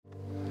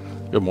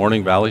Good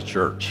morning, Valley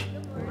Church.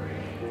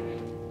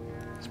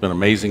 It's been an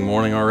amazing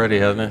morning already,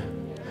 hasn't it?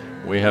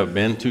 We have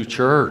been to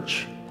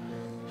church.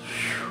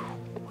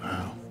 Whew,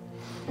 wow.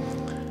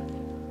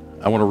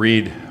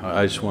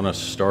 I just want to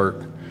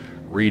start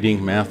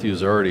reading.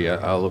 Matthew's already,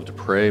 I love to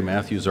pray.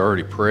 Matthew's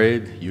already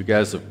prayed. You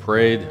guys have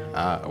prayed.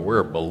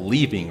 We're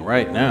believing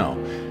right now,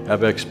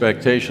 have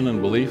expectation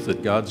and belief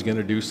that God's going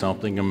to do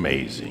something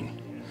amazing.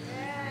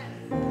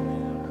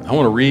 I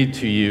want to read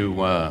to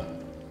you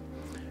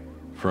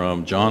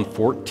from John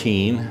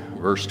 14,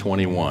 verse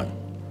 21.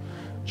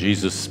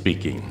 Jesus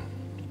speaking.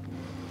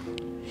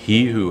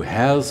 He who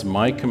has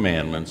my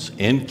commandments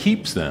and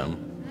keeps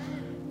them,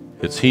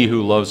 it's he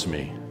who loves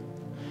me.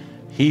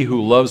 He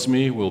who loves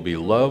me will be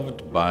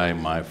loved by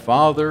my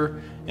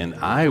Father, and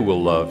I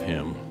will love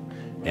him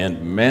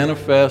and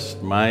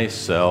manifest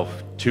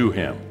myself to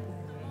him.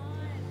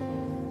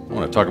 I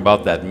want to talk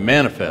about that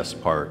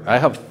manifest part. I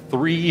have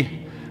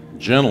three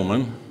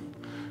gentlemen.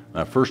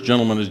 That first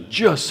gentleman has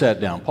just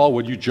sat down. Paul,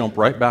 would you jump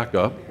right back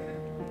up?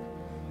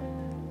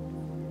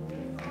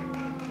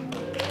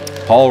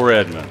 Paul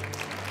Redmond.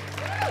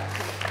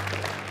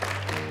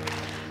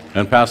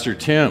 And Pastor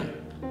Tim.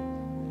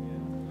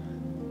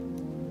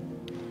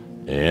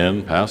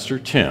 And Pastor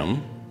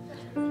Tim.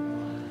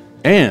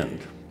 And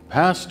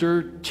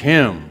Pastor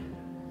Tim.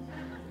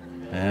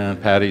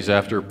 And Patty's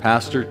after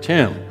Pastor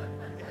Tim.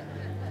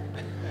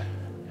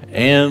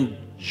 And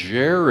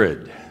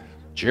Jared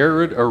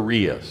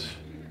Arias.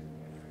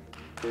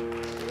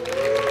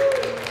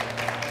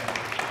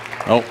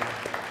 Oh.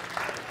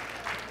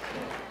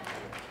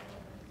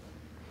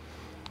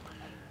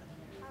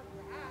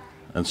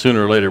 And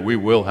sooner or later, we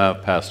will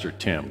have Pastor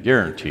Tim,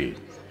 guaranteed.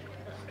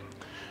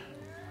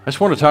 I just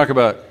want to talk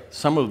about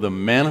some of the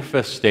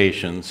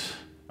manifestations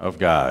of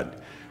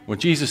God. When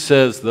Jesus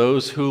says,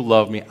 those who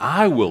love me,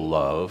 I will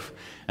love,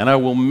 and I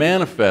will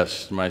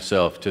manifest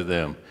myself to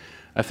them.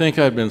 I think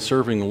I've been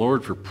serving the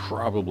Lord for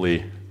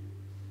probably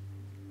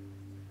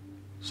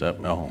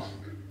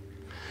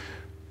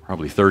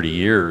 30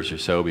 years or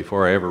so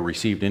before I ever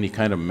received any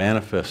kind of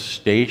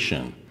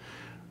manifestation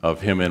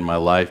of him in my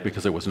life,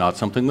 because it was not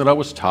something that I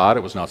was taught,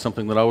 it was not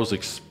something that I was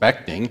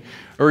expecting,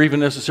 or even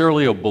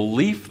necessarily a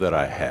belief that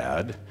I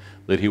had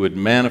that he would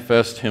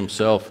manifest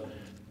himself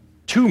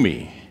to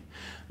me.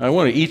 I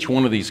want each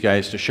one of these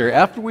guys to share,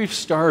 after we've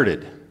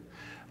started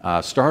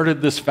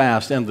this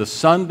fast, and the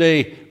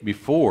Sunday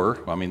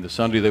before, the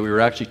Sunday that we were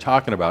actually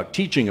talking about,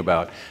 teaching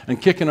about,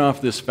 and kicking off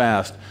this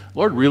fast, the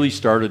Lord really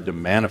started to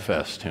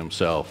manifest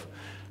himself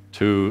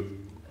to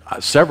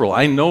several.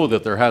 I know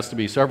that there has to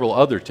be several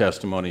other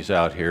testimonies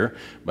out here,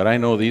 but I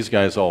know these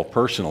guys all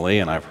personally,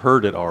 and I've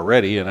heard it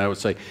already, and I would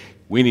say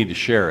we need to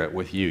share it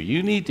with you.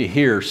 You need to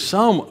hear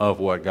some of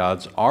what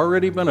God's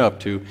already been up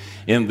to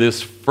in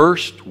this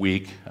first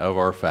week of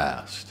our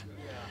fast.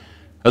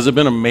 Has it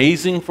been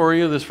amazing for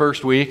you this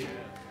first week?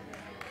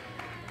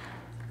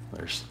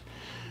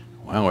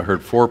 I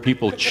heard 4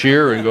 people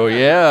cheer and go,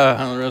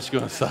 yeah, and the rest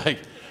go, it's like,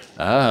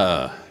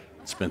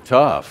 it's been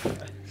tough.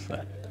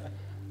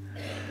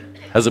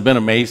 Has it been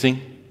amazing?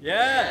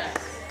 Yes.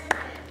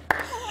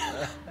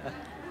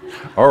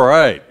 All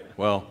right.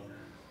 Well,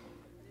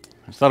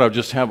 I thought I'd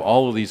just have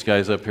all of these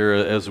guys up here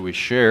as we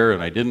share,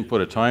 and I didn't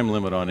put a time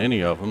limit on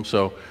any of them,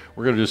 so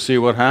we're going to just see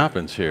what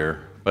happens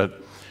here.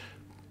 But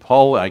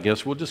Paul, I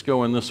guess we'll just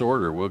go in this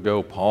order. We'll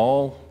go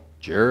Paul,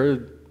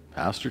 Jared,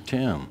 Pastor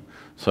Tim.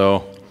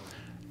 So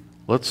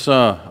let's,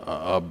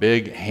 a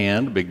big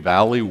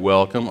Valley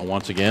welcome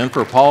once again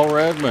for Paul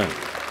Redmond.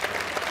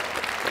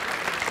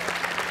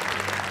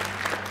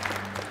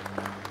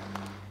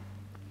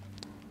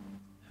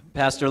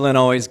 Pastor Lynn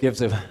always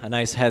gives a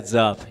nice heads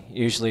up,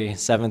 usually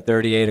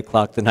 7:30, 8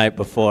 o'clock the night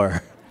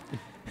before.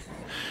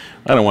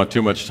 I don't want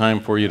too much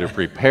time for you to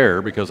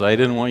prepare, because I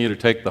didn't want you to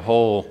take the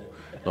whole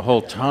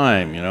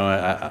time.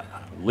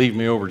 Leave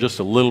me over just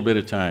a little bit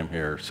of time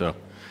here. So,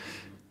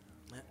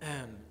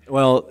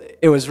 well,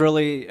 it was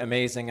really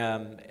amazing.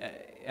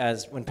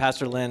 As when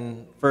Pastor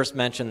Lynn first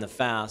mentioned the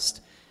fast,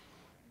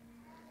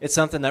 it's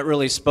something that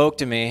really spoke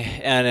to me,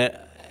 and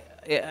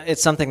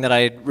it's something that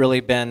I'd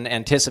really been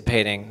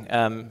anticipating,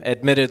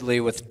 admittedly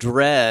with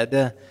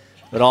dread,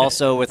 but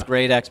also with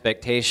great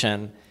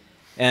expectation.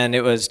 And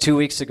it was 2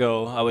 weeks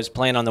ago, I was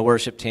playing on the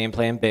worship team,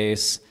 playing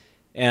bass,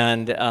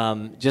 and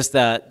just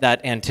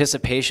that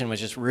anticipation was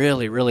just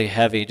really, really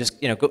heavy.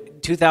 Just,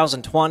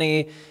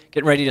 2020,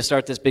 getting ready to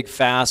start this big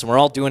fast, and we're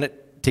all doing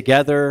it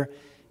together.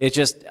 I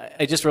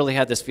just really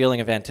had this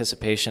feeling of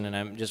anticipation, and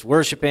I'm just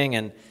worshiping,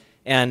 and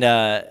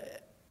I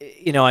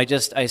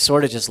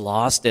sort of just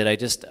lost it.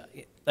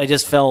 I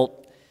just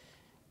felt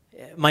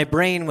my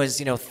brain was,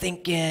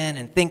 thinking,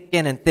 and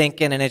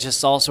it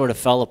just all sort of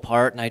fell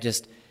apart, and I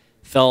just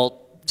felt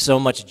so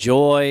much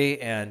joy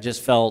and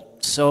just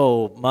felt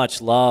so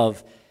much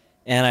love,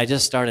 and I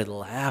just started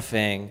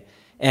laughing.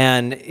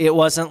 And it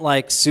wasn't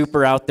like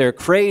super out there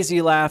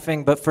crazy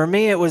laughing, but for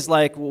me it was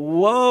like,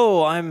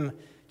 whoa, I'm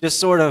just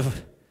sort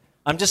of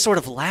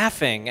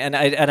laughing, and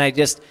then I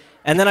just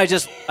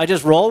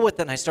roll with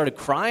it, and I started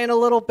crying a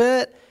little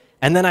bit.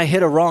 And then I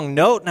hit a wrong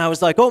note, and I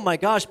was like, oh my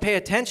gosh, pay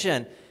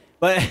attention.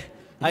 But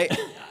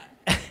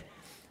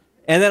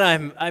and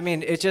then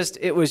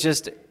it was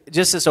just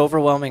this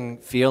overwhelming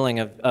feeling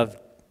of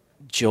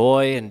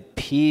joy and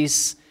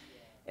peace.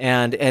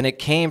 And it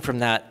came from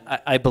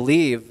that, I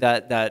believe,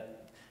 that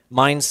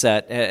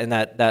mindset and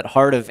that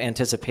heart of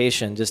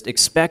anticipation, just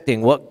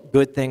expecting what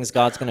good things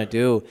God's going to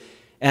do.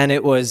 And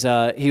it was,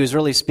 he was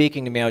really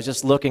speaking to me. I was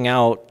just looking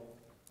out,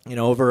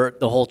 over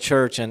the whole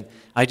church, and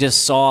I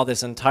just saw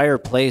this entire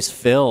place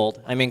filled.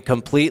 I mean,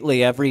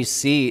 completely every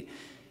seat.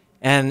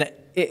 And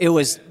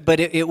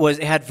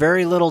it had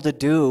very little to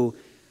do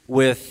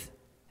with,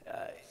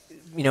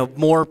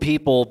 more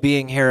people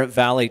being here at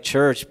Valley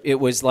Church. It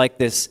was like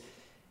this,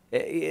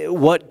 it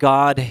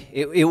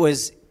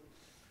was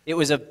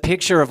a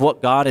picture of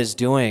what God is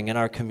doing in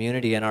our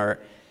community, in our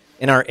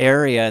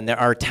area, and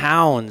our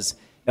towns.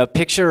 A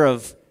picture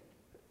of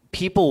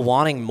people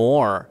wanting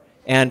more.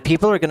 And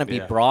people are going to be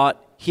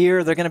brought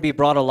here. They're going to be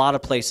brought a lot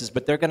of places,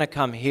 but they're going to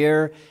come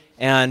here.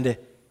 And,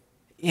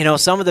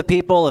 some of the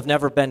people have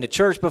never been to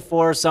church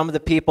before. Some of the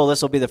people,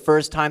 this will be the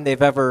first time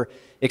they've ever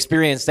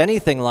experienced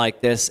anything like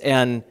this.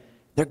 And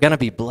they're going to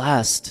be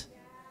blessed.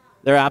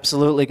 They're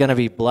absolutely going to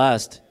be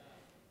blessed.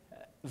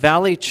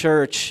 Valley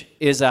Church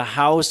is a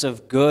house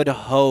of good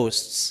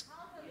hosts.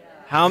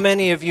 How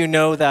many of you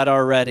know that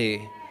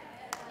already?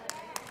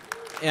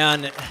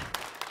 And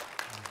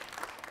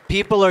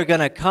people are going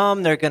to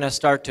come, they're going to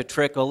start to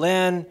trickle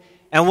in.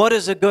 And what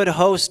does a good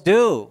host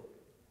do?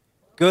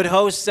 Good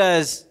host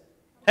says,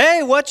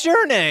 hey, what's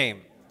your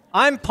name?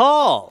 I'm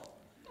Paul.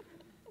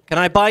 Can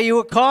I buy you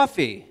a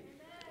coffee?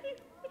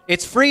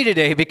 It's free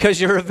today because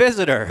you're a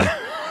visitor.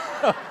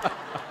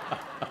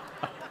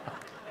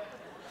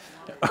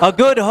 A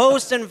good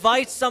host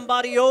invites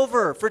somebody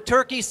over for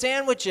turkey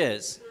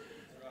sandwiches.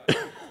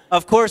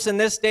 Of course, in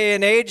this day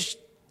and age,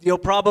 you'll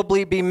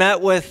probably be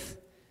met with,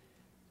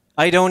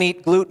 I don't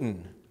eat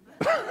gluten.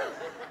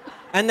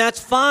 And that's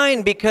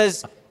fine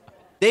because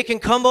they can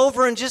come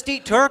over and just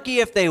eat turkey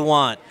if they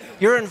want.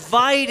 You're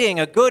inviting,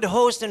 a good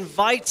host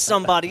invites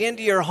somebody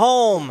into your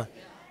home,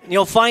 and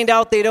you'll find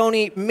out they don't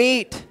eat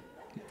meat.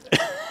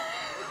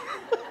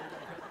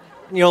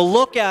 And you'll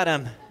look at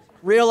them,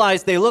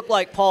 realize they look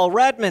like Paul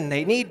Redmond.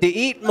 They need to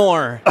eat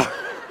more.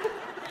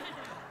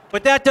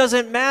 But that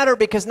doesn't matter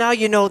because now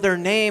you know their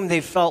name. They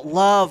felt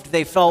loved.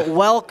 They felt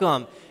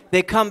welcome.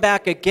 They come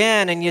back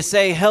again and you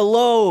say,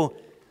 hello,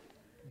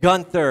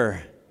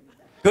 Gunther.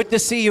 Good to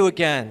see you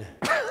again.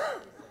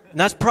 And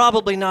that's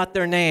probably not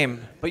their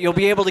name, but you'll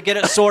be able to get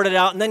it sorted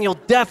out, and then you'll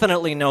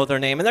definitely know their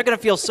name. And they're going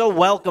to feel so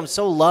welcome,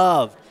 so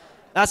loved.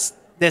 That's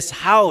this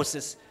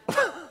house.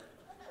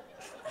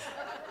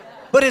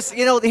 But it's,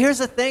 here's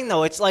the thing,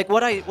 though. It's like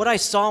what I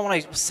saw, what I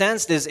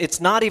sensed is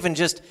it's not even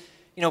just,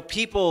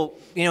 people,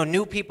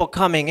 new people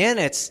coming in.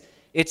 It's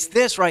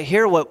this right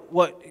here,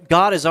 what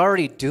God is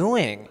already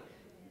doing.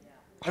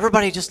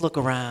 Everybody just look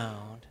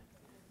around.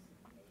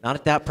 Not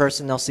at that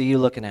person, they'll see you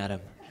looking at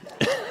him.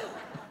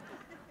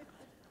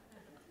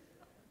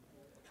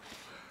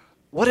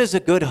 What does a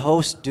good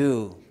host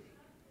do?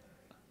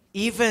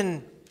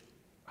 Even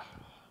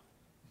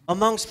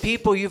amongst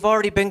people you've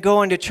already been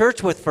going to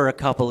church with for a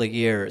couple of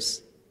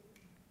years.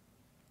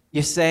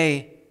 You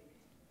say,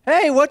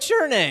 hey, what's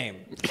your name?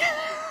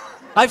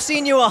 I've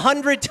seen you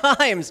 100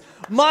 times.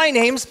 My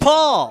name's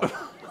Paul.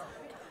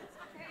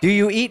 Do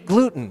you eat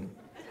gluten?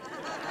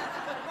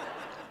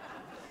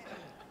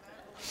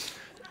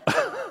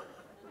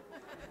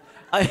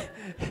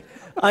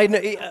 I know.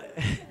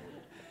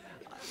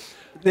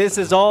 This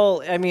is all,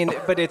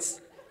 but it's,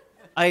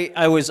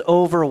 I was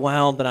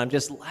overwhelmed, and I'm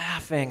just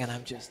laughing, and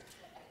I'm just,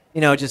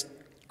 just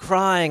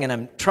crying, and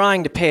I'm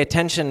trying to pay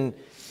attention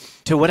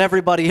to what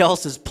everybody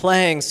else is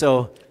playing,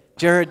 so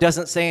Jared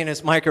doesn't say in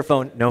his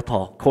microphone, no,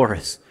 Paul,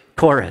 chorus.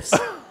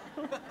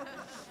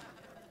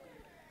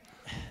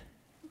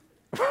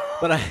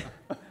 But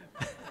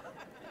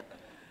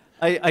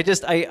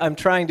I'm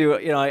trying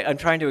to, I'm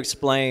trying to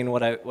explain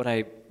what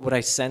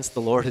I sense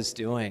the Lord is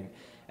doing,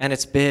 and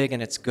it's big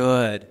and it's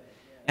good.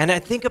 And I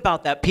think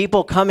about that,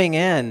 people coming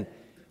in,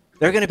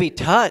 they're going to be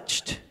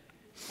touched,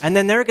 and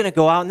then they're going to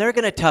go out and they're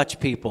going to touch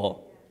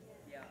people.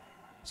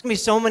 There's going to be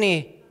so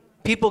many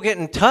people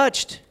getting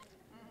touched.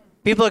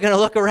 People are going to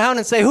look around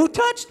and say, who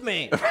touched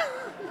me?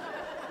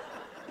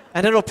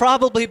 And it'll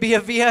probably be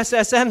a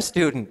VSSM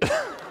student.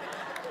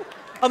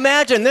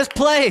 Imagine this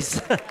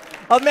place.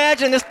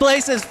 Imagine this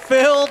place is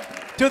filled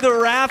to the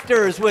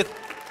rafters with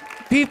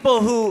people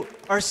who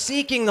are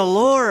seeking the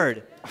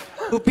Lord.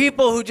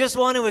 People who just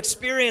want to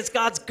experience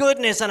God's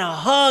goodness and a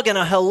hug and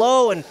a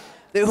hello, and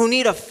who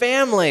need a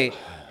family.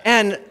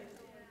 And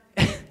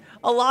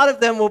a lot of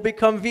them will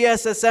become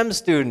VSSM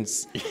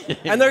students.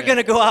 And they're going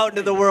to go out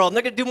into the world, and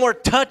they're going to do more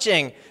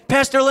touching.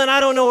 Pastor Lynn, I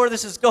don't know where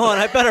this is going.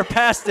 I better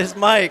pass this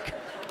mic.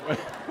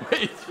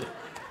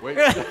 Wait.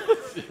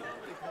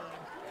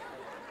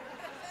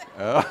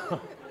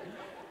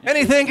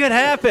 Anything could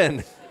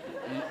happen.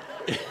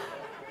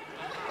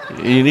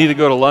 You need to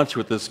go to lunch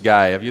with this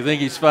guy. If you think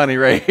he's funny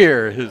right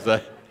here,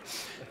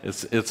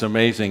 It's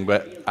amazing,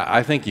 but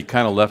I think you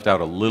kind of left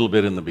out a little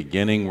bit in the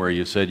beginning where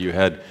you said you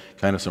had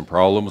kind of some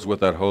problems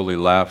with that holy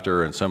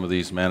laughter and some of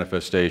these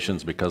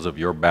manifestations because of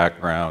your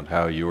background,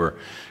 how you were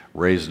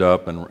raised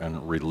up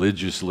and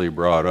religiously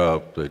brought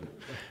up. But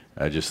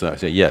I just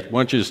thought, why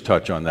don't you just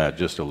touch on that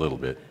just a little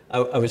bit?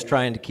 I was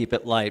trying to keep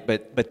it light,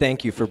 but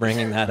thank you for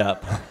bringing that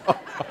up.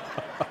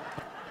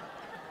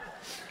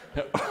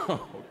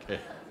 Okay.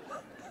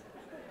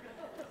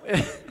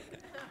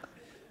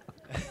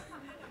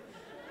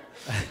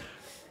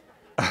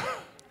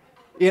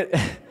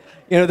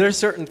 There's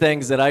certain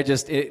things that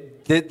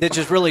that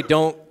just really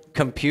don't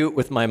compute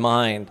with my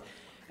mind,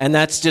 and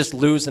that's just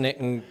losing it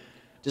and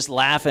just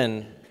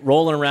laughing,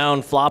 rolling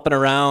around, flopping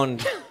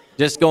around,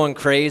 just going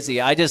crazy.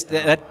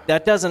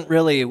 That doesn't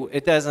really,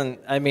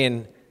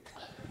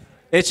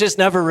 it's just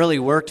never really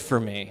worked for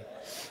me.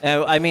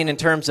 In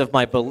terms of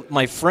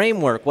my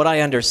framework, what I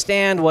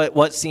understand,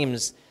 what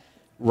seems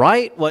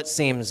right, what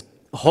seems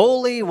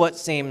holy, what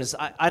seems,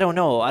 I don't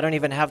know, I don't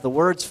even have the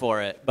words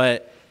for it,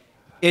 but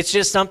it's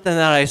just something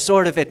that I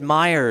sort of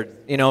admired,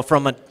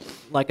 from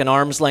like an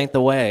arm's length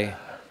away,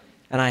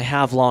 and I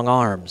have long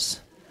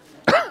arms.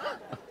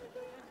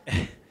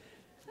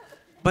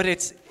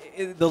 But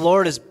the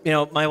Lord is,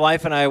 my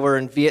wife and I were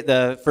in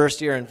the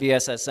first year in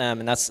VSSM,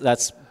 and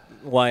that's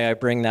why I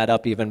bring that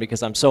up even,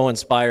 because I'm so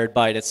inspired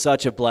by it. It's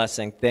such a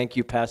blessing. Thank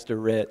you, Pastor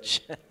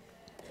Rich.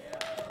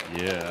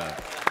 Yeah.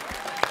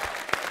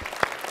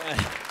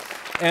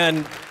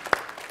 And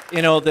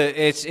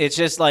it's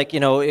just like,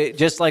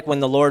 just like when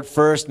the Lord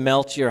first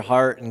melts your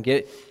heart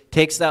and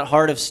takes that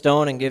heart of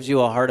stone and gives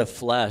you a heart of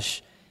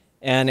flesh.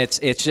 And it's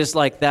just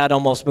like that,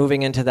 almost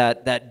moving into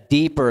that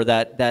deeper,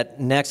 that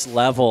next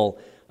level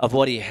of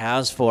what he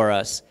has for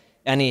us.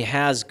 And he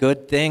has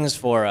good things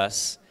for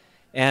us.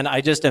 And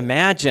I just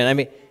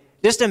imagine,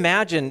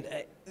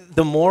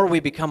 the more we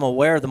become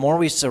aware, the more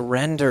we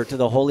surrender to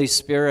the Holy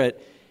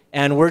Spirit,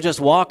 and we're just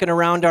walking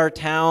around our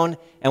town,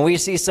 and we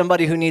see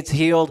somebody who needs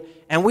healed,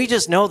 and we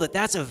just know that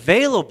that's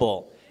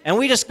available. And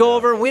we just go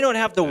over, and we don't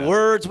have the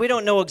words, we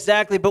don't know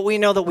exactly, but we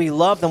know that we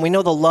love them. We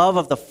know the love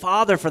of the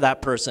Father for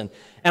that person.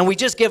 And we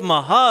just give them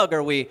a hug,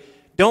 or we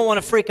don't want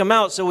to freak them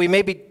out, so we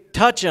maybe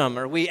touch them,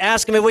 or we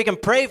ask them if we can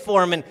pray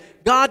for them, and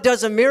God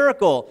does a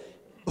miracle.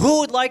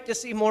 Who would like to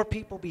see more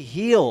people be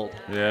healed?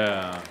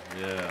 Yeah.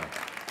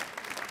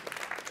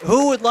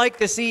 Who would like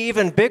to see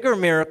even bigger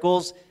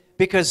miracles?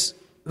 Because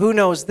who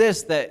knows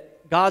this,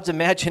 that God's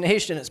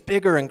imagination is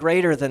bigger and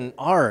greater than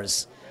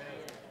ours?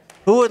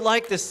 Who would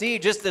like to see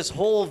just this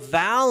whole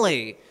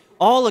valley,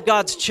 all of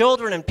God's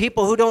children and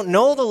people who don't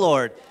know the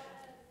Lord,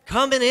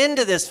 coming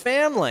into this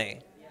family?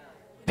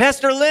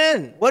 Pastor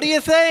Lynn, what do you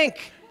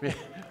think?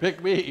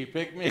 Pick me.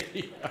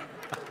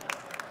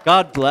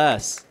 God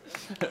bless.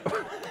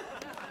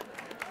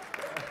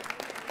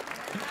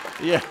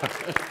 Yeah.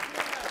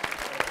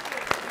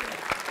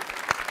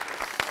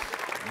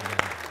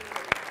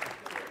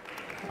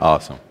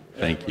 Awesome.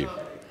 Thank you.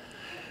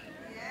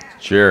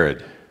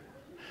 Jared,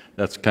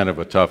 that's kind of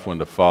a tough one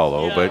to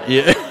follow, but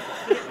yeah.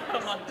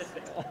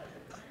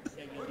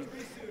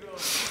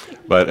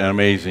 But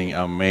amazing.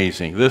 I'm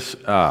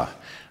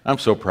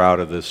so proud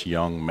of this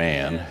young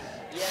man.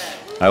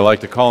 I like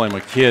to call him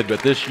a kid,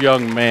 but this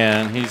young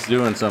man, he's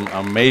doing some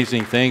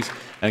amazing things,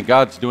 and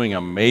God's doing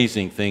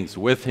amazing things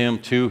with him,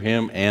 to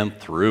him, and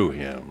through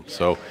him.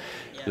 So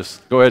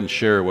just go ahead and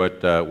share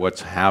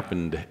what's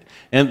happened.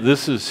 And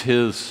this is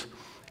his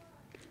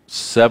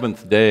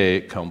 7th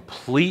day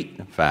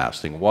complete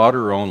fasting,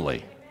 water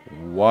only,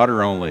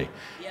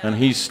 and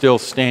he's still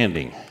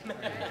standing.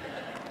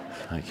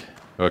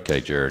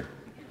 Okay, Jared,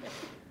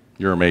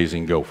 you're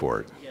amazing. Go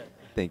for it.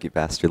 Thank you,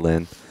 Pastor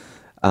Lynn.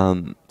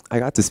 I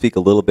got to speak a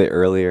little bit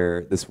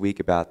earlier this week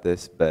about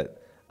this,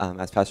 but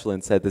as Pastor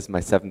Lynn said, this is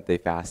my 7th day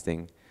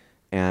fasting,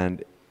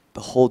 and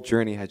the whole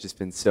journey has just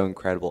been so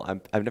incredible.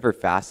 I've never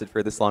fasted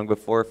for this long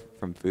before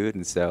from food,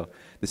 and so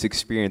this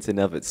experience in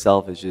and of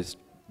itself is just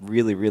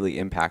really, really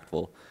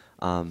impactful.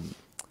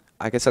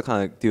 I guess I'll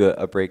kind of do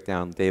a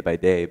breakdown day by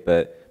day,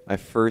 but my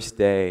first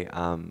day,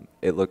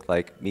 it looked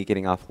like me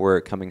getting off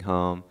work, coming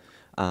home,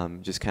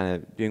 just kind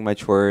of doing my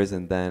chores,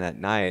 and then at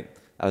night,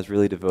 I was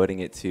really devoting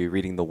it to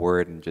reading the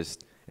Word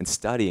and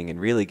studying and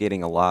really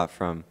getting a lot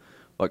from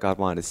what God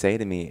wanted to say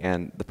to me.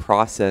 And the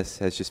process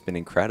has just been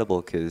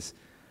incredible because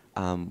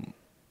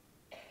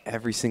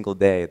every single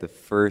day, the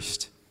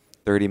first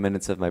 30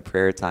 minutes of my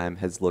prayer time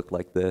has looked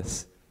like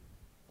this.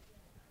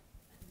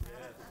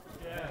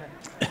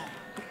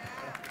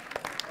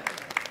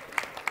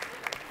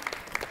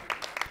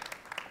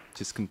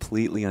 Just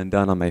completely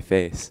undone on my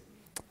face.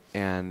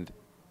 And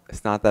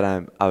it's not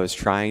that I was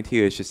trying to,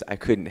 it's just I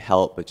couldn't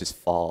help but just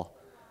fall.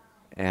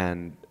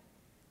 And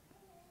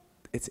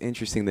it's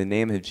interesting, the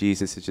name of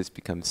Jesus has just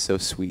become so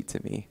sweet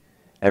to me.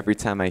 Every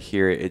time I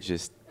hear it, it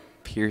just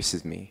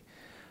pierces me.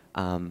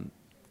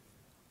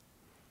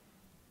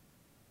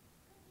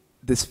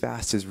 This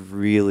fast has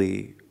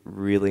really,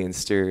 really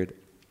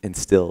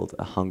instilled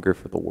a hunger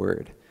for the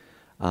Word.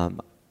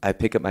 I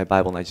pick up my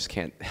Bible and I just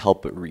can't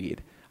help but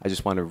read. I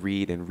just want to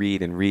read and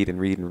read and read and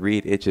read and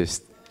read. It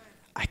just,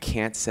 I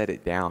can't set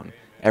it down.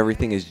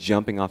 Everything is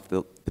jumping off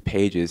the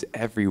pages.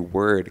 Every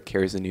word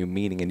carries a new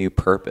meaning, a new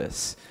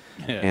purpose.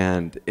 Yeah.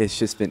 And it's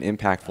just been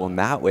impactful in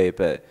that way,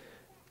 but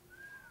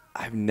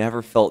I've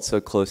never felt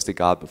so close to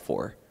God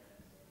before.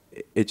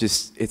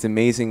 It's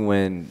amazing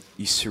when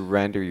you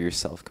surrender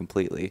yourself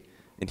completely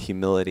in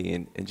humility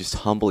and just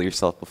humble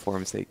yourself before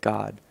him and say,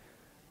 God,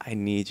 I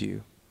need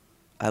you.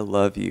 I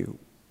love you.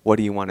 What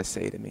do you want to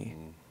say to me?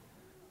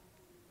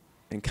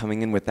 And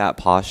coming in with that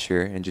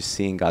posture and just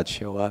seeing God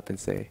show up and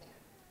say,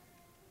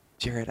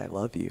 Jared, I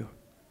love you.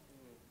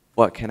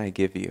 What can I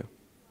give you?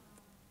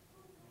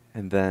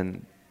 And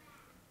then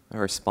a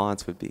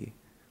response would be,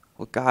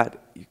 well, God,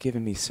 you've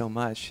given me so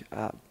much.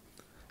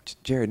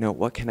 Jared, no,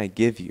 what can I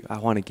give you? I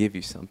want to give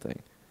you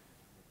something.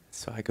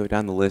 So I go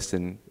down the list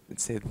and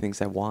say the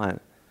things I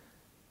want.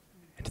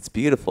 And it's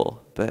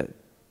beautiful, but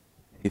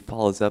he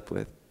follows up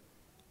with,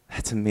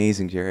 that's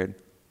amazing, Jared.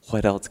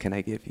 What else can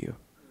I give you?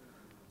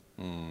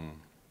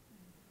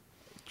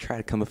 Try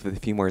to come up with a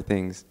few more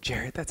things.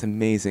 Jared, that's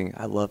amazing.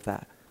 I love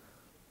that.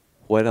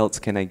 What else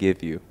can I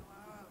give you?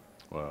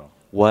 Wow.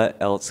 What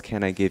else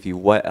can I give you?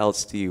 What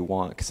else do you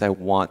want? Because I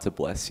want to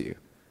bless you.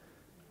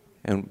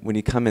 And when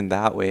you come in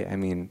that way, I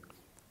mean,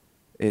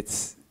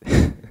 it's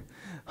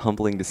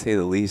humbling to say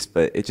the least,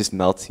 but it just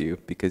melts you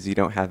because you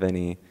don't have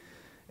any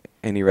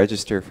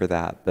register for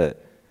that.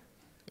 But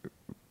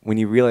when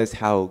you realize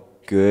how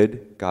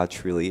good God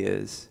truly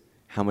is,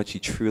 how much he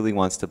truly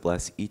wants to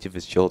bless each of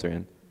his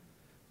children,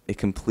 it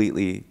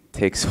completely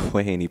takes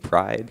away any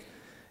pride.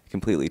 It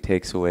completely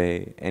takes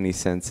away any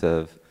sense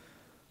of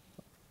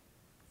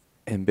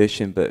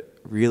ambition, but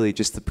really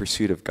just the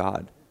pursuit of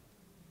God.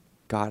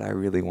 God, I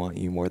really want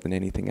you more than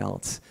anything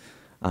else.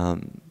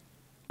 I'm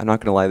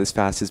not going to lie, this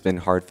fast has been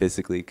hard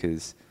physically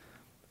because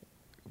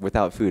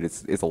without food,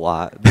 it's a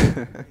lot.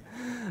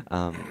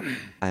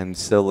 I'm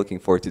so looking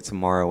forward to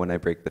tomorrow when I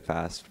break the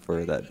fast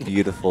for that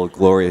beautiful,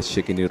 glorious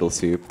chicken noodle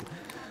soup.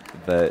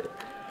 But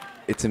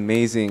it's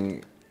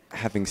amazing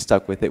having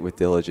stuck with it with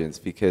diligence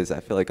because I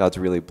feel like God's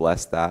really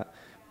blessed that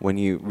when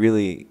you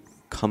really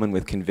come in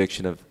with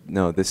conviction of,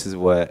 no, this is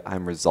what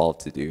I'm resolved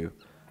to do.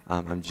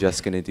 I'm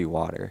just going to do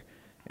water.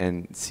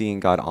 And seeing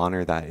God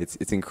honor that,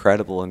 it's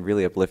incredible and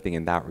really uplifting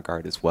in that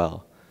regard as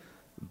well.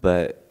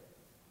 But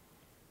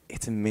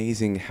it's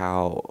amazing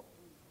how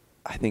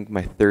I think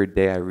my third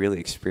day I really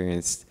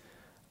experienced,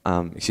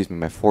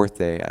 my fourth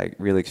day I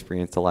really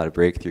experienced a lot of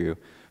breakthrough.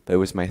 But it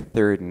was my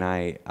third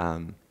night,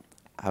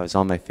 I was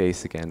on my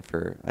face again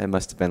for, it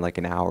must have been like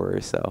an hour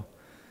or so.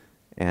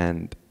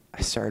 And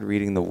I started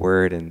reading the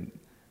word and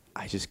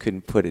I just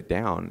couldn't put it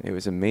down. It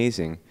was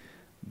amazing.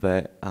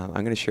 But I'm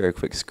going to share a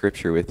quick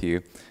scripture with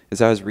you.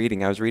 As I was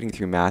reading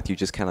through Matthew,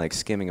 just kind of like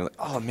skimming, like,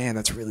 oh man,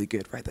 that's really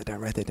good. Write that down,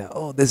 write that down.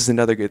 Oh, this is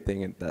another good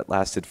thing. And that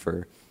lasted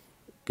for,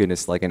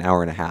 goodness, like an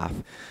hour and a half.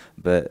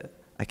 But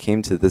I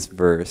came to this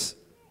verse,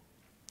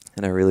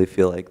 and I really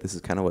feel like this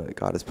is kind of what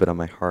God has put on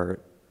my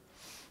heart.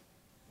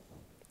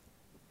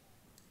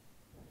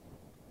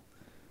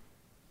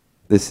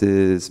 This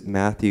is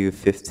Matthew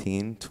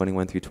 15,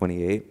 21 through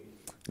 28,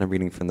 and I'm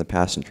reading from the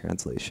Passion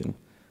Translation.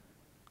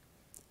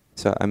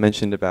 So I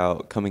mentioned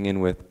about coming in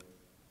with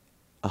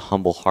a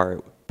humble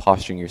heart,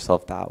 posturing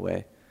yourself that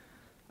way.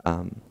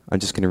 I'm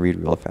just going to read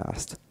real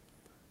fast.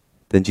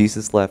 Then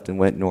Jesus left and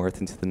went north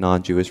into the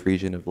non-Jewish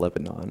region of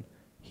Lebanon.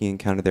 He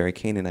encountered there a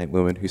Canaanite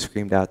woman who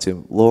screamed out to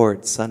him,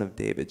 Lord, Son of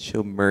David,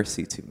 show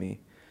mercy to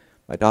me.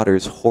 My daughter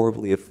is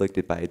horribly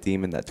afflicted by a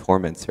demon that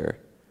torments her.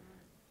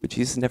 But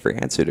Jesus never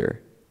answered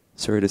her.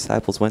 So her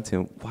disciples went to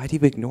him, why do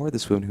you ignore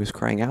this woman who is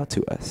crying out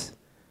to us?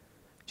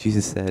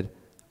 Jesus said,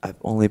 I've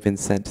only been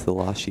sent to the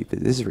lost sheep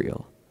of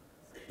Israel.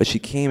 But she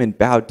came and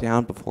bowed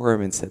down before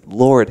him and said,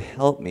 Lord,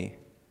 help me.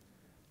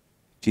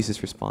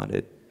 Jesus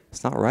responded,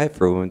 it's not right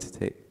for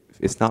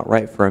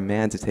a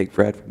man to take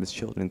bread from his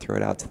children and throw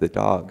it out to the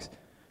dogs.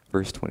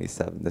 Verse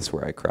 27, this is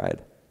where I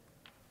cried.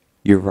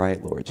 You're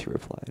right, Lord, she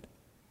replied.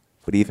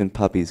 But even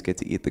puppies get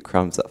to eat the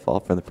crumbs that fall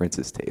from the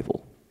prince's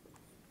table.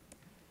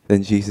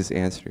 Then Jesus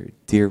answered,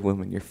 dear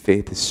woman, your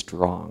faith is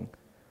strong.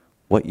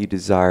 What you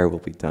desire will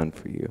be done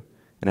for you.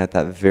 And at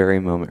that very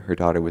moment, her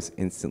daughter was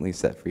instantly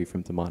set free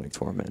from demonic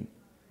torment.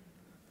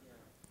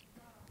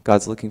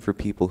 God's looking for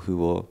people who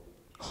will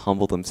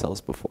humble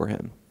themselves before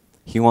him.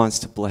 He wants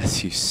to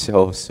bless you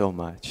so, so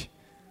much.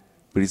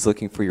 But he's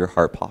looking for your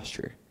heart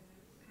posture.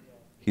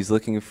 He's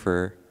looking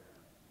for,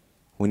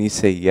 when you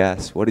say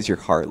yes, what does your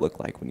heart look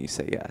like when you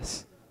say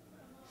yes?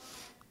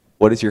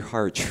 What does your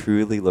heart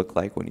truly look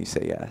like when you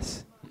say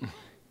yes?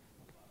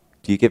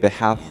 Do you give a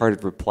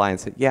half-hearted reply and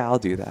say, yeah, I'll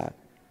do that?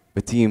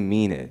 But do you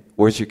mean it?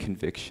 Where's your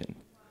conviction?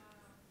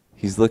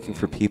 He's looking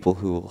for people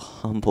who will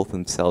humble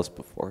themselves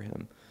before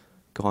him,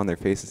 go on their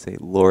face and say,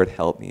 Lord,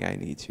 help me, I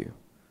need you.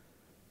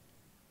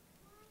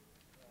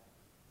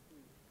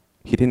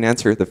 He didn't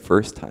answer her the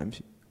first time.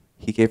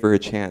 He gave her a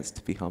chance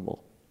to be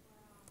humble.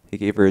 He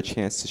gave her a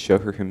chance to show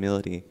her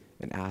humility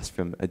and ask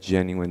from a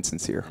genuine,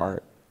 sincere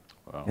heart.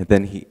 Wow. And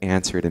then he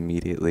answered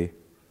immediately.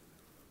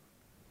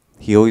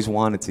 He always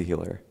wanted to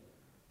heal her,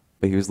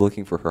 but he was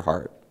looking for her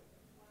heart.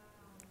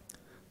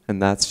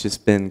 And that's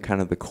just been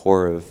kind of the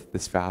core of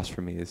this fast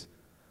for me is,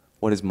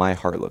 what does my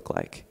heart look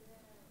like?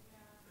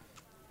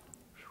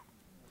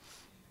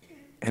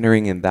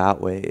 Entering in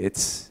that way,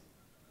 it's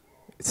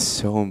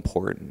so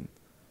important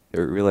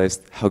that we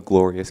realize how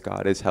glorious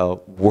God is,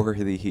 how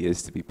worthy he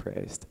is to be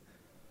praised.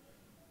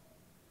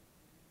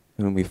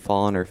 And when we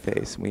fall on our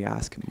face and we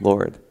ask him,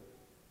 Lord,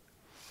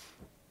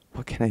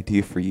 what can I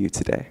do for you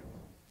today?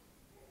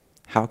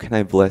 How can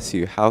I bless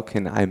you? How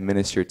can I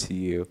minister to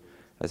you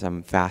as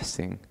I'm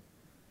fasting?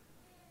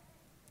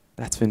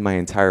 That's been my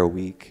entire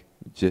week,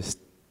 just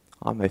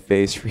on my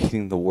face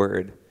reading the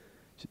word,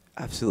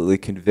 absolutely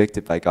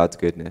convicted by God's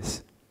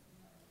goodness.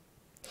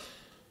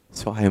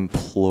 So I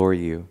implore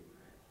you,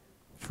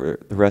 for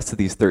the rest of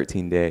these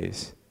 13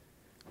 days,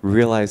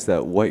 realize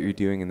that what you're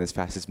doing in this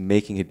fast is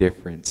making a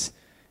difference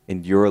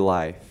in your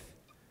life,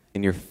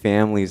 in your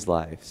family's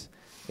lives,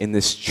 in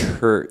this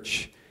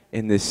church,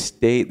 in this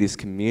state, this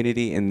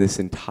community, in this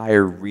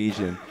entire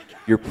region.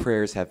 Your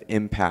prayers have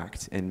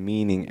impact and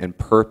meaning and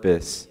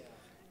purpose.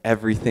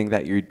 Everything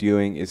that you're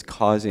doing is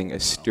causing a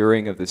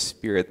stirring of the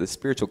Spirit. The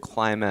spiritual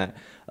climate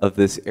of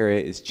this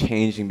area is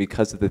changing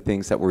because of the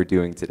things that we're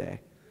doing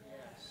today.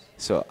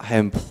 So I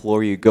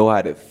implore you, go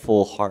at it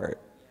full heart,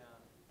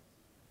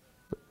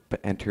 but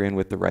enter in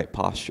with the right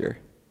posture.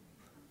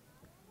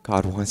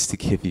 God wants to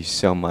give you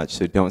so much,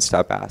 so don't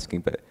stop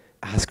asking, but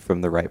ask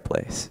from the right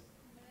place.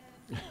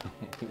 Wow.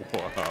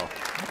 Wow.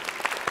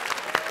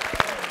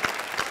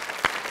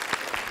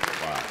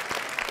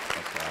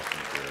 That's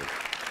awesome, Jared.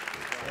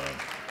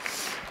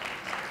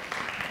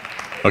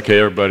 Okay,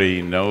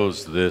 everybody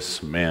knows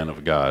this man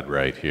of God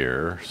right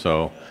here,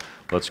 so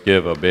let's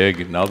give a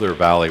big another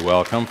Valley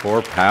welcome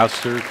for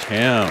Pastor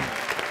Tim.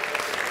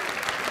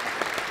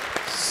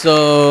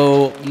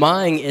 So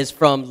mine is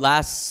from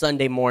last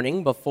Sunday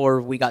morning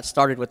before we got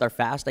started with our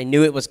fast. I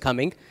knew it was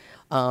coming.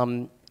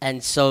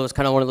 And so it's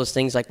kind of one of those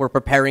things like we're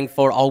preparing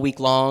for all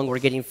week long. We're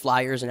getting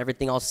flyers and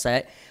everything all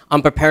set.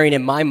 I'm preparing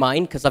in my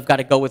mind because I've got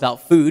to go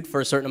without food for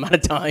a certain amount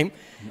of time.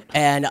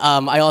 And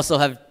I also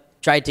have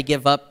tried to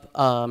give up,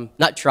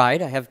 not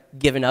tried, I have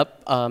given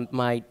up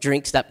my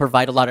drinks that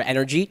provide a lot of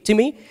energy to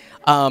me.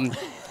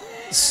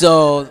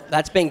 So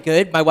that's been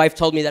good. My wife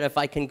told me that if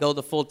I can go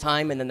the full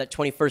time and then that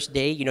 21st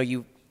day, you know,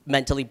 you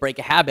mentally break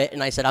a habit.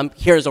 And I said, I'm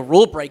here as a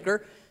rule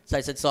breaker. So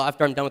I said, so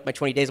after I'm done with my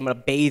 20 days, I'm going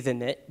to bathe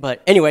in it.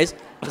 But anyways,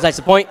 besides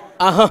the point.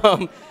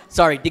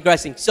 Sorry,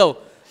 digressing. So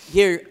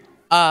here,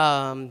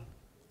 a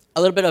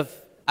little bit of,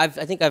 I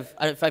think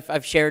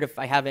I've shared, if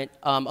I haven't,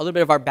 a little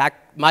bit of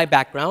my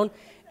background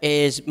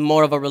is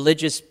more of a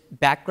religious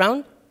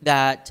background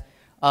that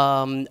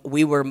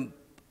we were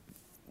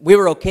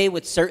okay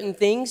with certain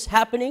things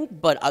happening,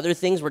 but other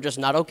things were just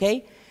not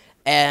okay.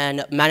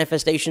 And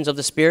manifestations of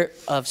the Spirit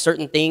of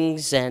certain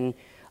things and,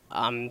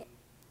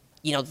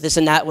 you know, this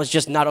and that was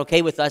just not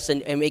okay with us.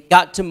 And it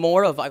got to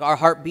more of like our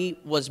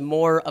heartbeat was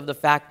more of the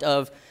fact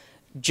of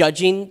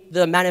judging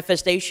the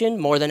manifestation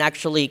more than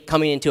actually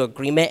coming into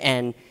agreement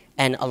and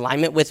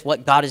alignment with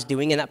what God is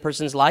doing in that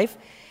person's life.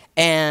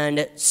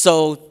 And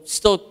so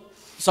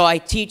I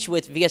teach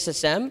with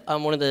VSSM,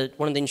 one of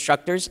the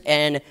instructors,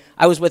 and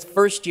I was with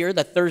First Year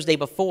the Thursday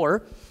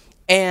before,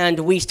 and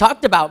we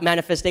talked about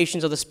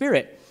manifestations of the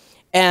Spirit.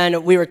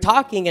 And we were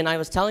talking, and I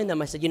was telling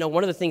them, I said, you know,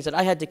 one of the things that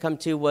I had to come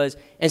to was,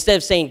 instead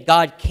of saying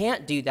God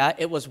can't do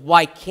that, it was,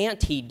 why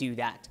can't he do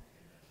that?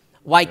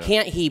 Why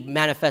can't he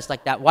manifest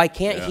like that? Why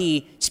can't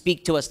he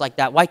speak to us like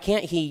that? Why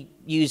can't he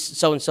use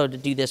so-and-so to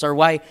do this? Or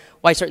why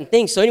certain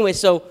things? So anyway,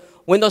 so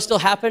when those still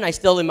happen,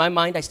 in my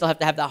mind, I still have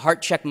to have that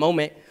heart check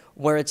moment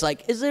where it's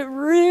like, is it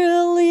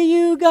really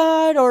you,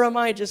 God? Or am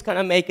I just kind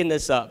of making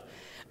this up?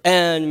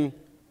 And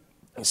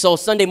so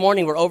Sunday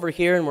morning, we're over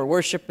here, and we're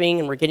worshiping,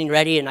 and we're getting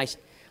ready, and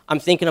I'm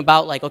thinking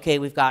about like, okay,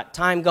 we've got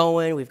time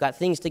going, we've got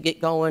things to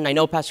get going. I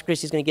know Pastor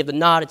Christy's going to give the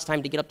nod. It's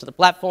time to get up to the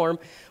platform.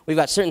 We've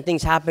got certain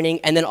things happening,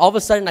 and then all of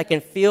a sudden, I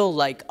can feel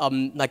like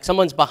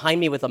someone's behind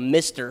me with a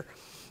mister,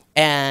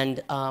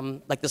 and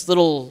like this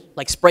little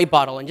like spray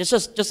bottle, and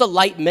just a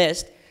light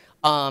mist.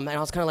 And I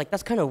was kind of like,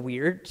 that's kind of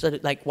weird. So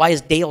like, why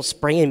is Dale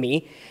spraying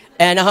me?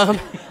 And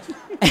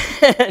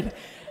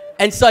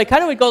and so I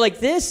kind of would go like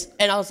this,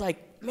 and I was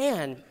like,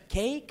 man.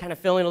 Okay, kind of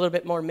feeling a little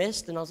bit more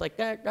mist, and I was like,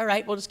 all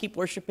right, we'll just keep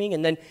worshiping,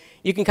 and then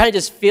you can kind of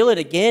just feel it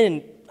again,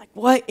 and like,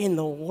 what in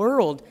the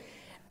world?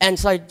 And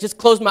so I just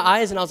closed my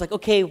eyes, and I was like,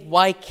 okay,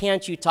 why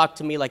can't you talk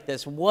to me like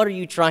this? What are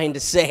you trying to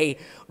say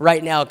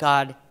right now,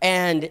 God?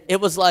 And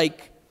it was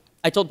like,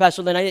 I told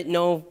Pastor Lynn, I didn't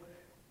know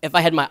if I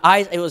had my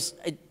eyes, it was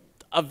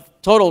a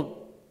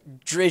total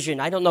derision.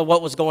 I don't know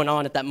what was going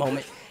on at that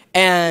moment.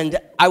 And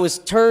I was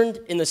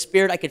turned in the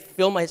Spirit. I could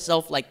feel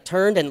myself like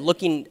turned and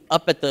looking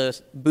up at the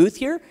booth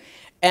here.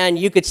 And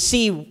I could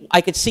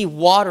see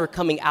water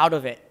coming out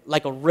of it,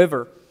 like a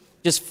river,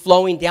 just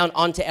flowing down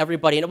onto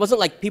everybody. And it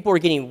wasn't like people were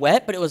getting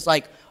wet, but it was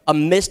like a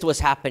mist was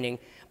happening.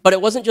 But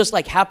it wasn't just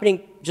like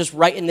happening just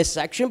right in this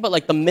section, but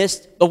like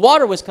the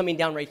water was coming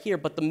down right here,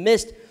 but the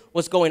mist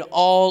was going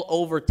all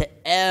over to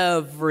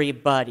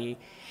everybody.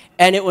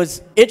 And it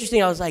was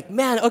interesting. I was like,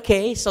 man,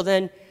 okay. So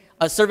then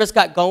a service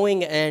got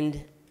going,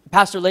 and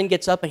Pastor Lynn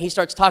gets up and he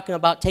starts talking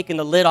about taking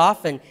the lid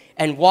off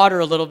and water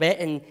a little bit.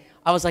 And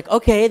I was like,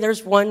 okay,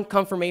 there's one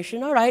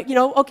confirmation. All right,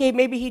 okay,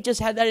 maybe he just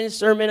had that in his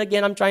sermon.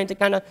 Again, I'm trying to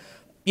kind of,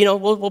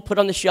 we'll put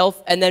on the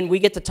shelf. And then we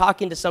get to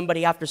talking to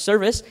somebody after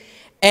service.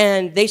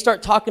 And they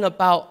start talking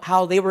about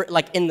how they were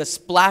like in the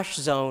splash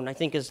zone, I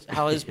think is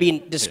how it's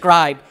being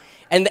described.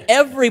 And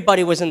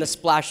everybody was in the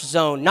splash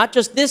zone, not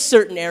just this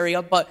certain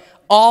area, but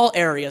all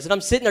areas. And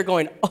I'm sitting there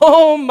going,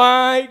 oh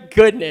my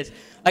goodness.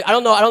 Like, I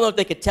don't know if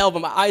they could tell,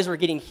 but my eyes were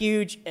getting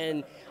huge.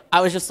 And I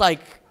was just like,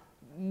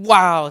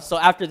 wow. So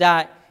after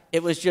that,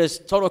 it was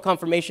just total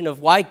confirmation of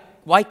why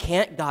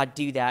can't God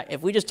do that?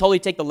 If we just totally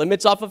take the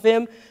limits off of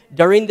him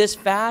during this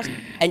fast,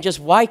 and just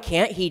why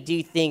can't he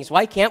do things?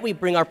 Why can't we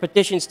bring our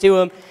petitions to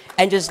him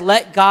and just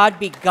let God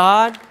be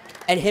God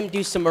and him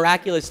do some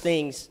miraculous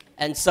things?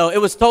 And so it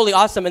was totally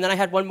awesome. And then I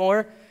had one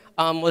more,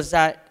 was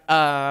that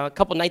a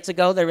couple nights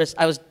ago,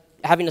 I was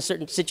having a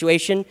certain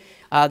situation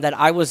that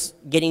I was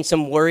getting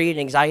some worry and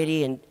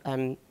anxiety,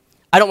 and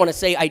I don't want to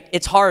say,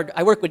 it's hard.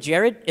 I work with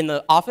Jared in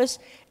the office,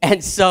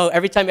 and so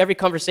every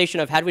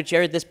conversation I've had with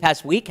Jared this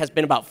past week has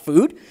been about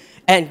food,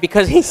 and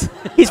because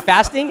he's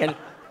fasting, and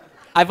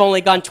I've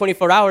only gone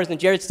 24 hours, and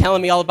Jared's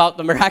telling me all about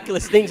the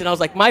miraculous things, and I was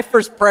like, my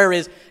first prayer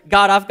is,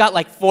 God, I've got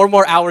like 4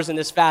 more hours in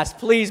this fast.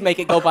 Please make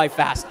it go by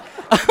fast.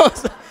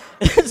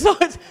 So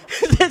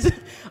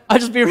I'll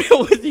just be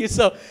real with you.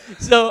 So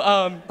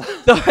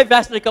I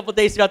fasted a couple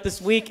days throughout this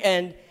week,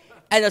 and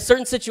a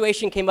certain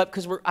situation came up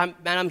because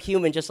I'm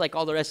human, just like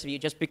all the rest of you.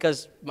 Just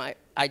because I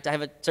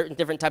have a certain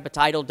different type of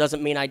title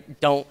doesn't mean I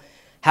don't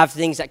have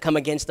things that come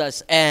against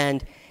us.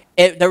 And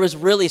there was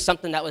really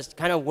something that was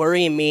kind of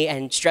worrying me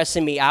and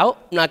stressing me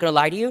out. I'm not going to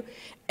lie to you.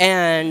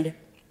 And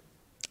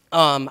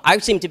I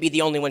seemed to be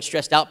the only one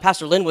stressed out.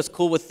 Pastor Lynn was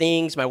cool with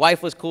things. My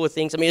wife was cool with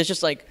things. I mean, it's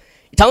just like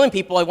telling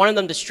people I wanted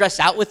them to stress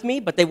out with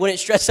me, but they wouldn't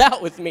stress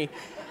out with me.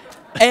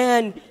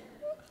 And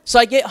so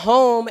I get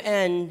home,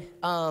 and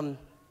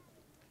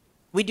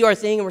we do our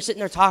thing, and we're sitting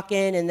there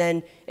talking, and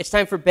then it's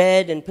time for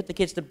bed, and put the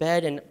kids to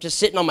bed, and just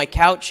sitting on my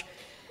couch.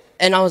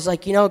 And I was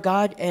like,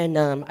 God, and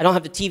I don't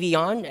have the TV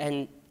on,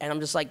 and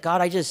I'm just like,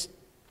 God,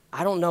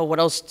 I don't know what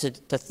else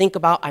to think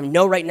about. I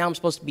know right now I'm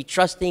supposed to be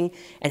trusting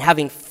and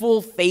having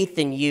full faith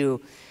in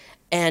you.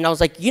 And I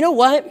was like, you know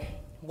what?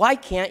 Why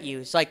can't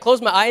you? So I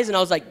closed my eyes, and I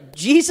was like,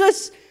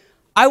 Jesus,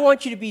 I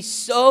want you to be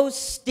so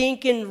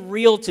stinking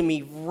real to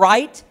me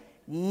right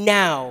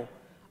now.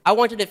 I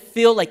want you to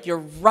feel like you're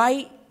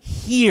right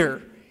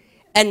here.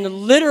 And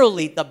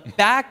literally the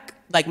back,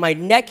 like my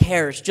neck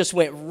hairs just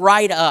went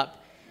right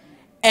up.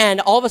 And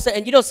all of a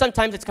sudden, and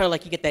sometimes it's kind of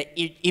like you get that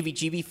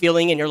EVGB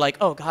feeling, and you're like,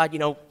 oh God,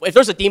 if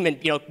there's a demon,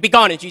 be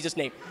gone in Jesus'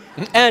 name.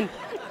 And,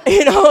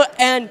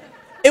 and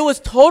it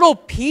was total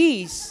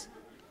peace.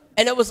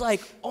 And it was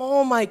like,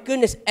 oh my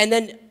goodness. And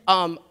then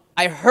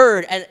I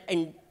heard,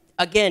 and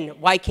again,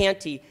 why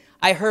can't he?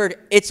 I heard,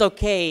 it's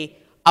okay,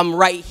 I'm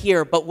right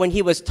here. But when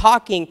he was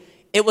talking,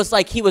 it was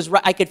like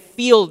I could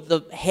feel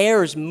the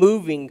hairs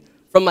moving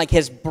from like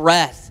his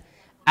breath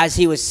as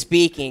he was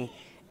speaking.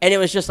 And it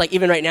was just like,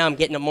 even right now I'm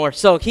getting them more.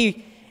 And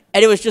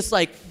it was just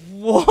like,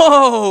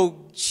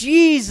 whoa,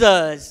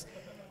 Jesus,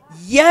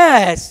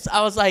 yes.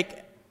 I was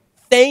like,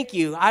 thank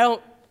you.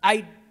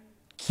 I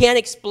can't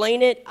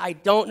explain it. I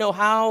don't know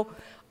how.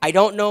 I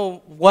don't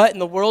know what in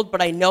the world,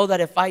 but I know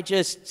that if I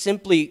just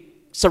simply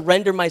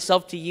surrender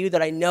myself to you,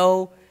 that I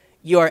know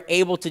you are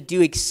able to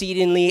do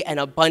exceedingly and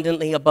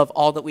abundantly above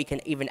all that we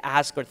can even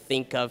ask or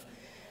think of.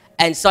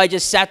 And so I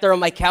just sat there on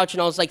my couch,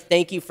 and I was like,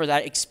 thank you for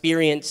that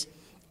experience.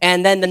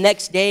 And then the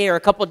next day or a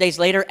couple of days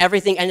later,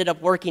 everything ended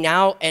up working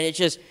out, and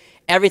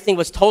everything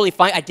was totally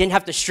fine. I didn't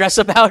have to stress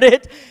about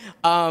it.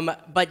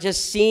 But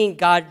just seeing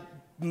God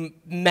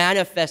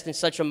manifest in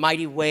such a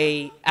mighty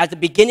way at the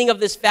beginning of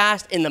this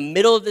fast, in the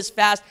middle of this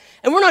fast,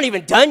 and we're not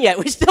even done yet.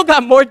 We still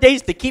got more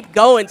days to keep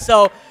going.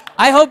 So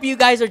I hope you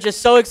guys are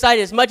just so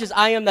excited as much as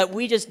I am that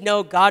we just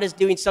know God is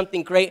doing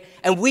something great,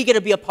 and we get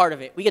to be a part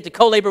of it. We get to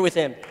co-labor with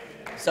him.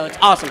 So it's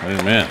awesome.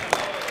 Amen.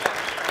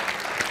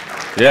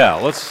 Yeah,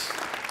 let's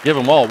give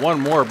them all one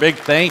more big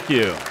thank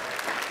you.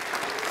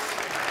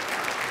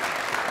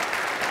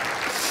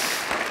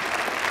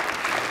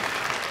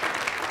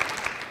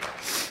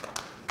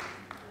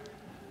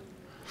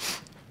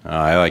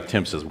 I like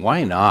Tim says,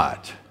 why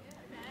not?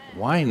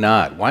 Why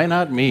not? Why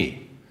not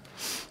me?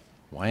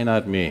 Why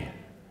not me?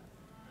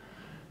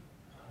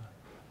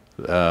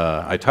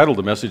 I titled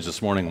the message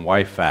this morning,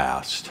 Why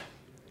Fast?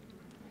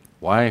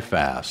 Why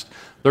Fast?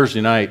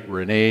 Thursday night,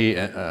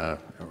 Renee,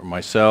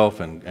 myself,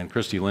 and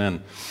Christy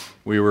Lynn,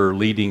 we were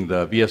leading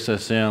the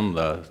VSSM,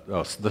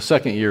 the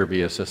second year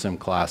VSSM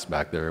class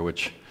back there,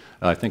 which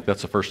I think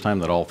that's the first time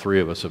that all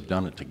three of us have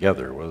done it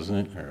together,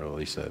 wasn't it? Or at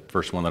least the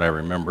first one that I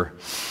remember.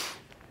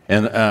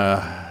 And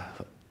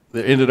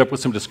they ended up with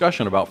some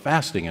discussion about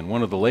fasting, and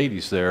one of the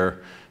ladies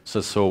there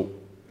says, so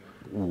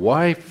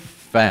why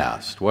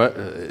fast?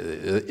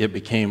 It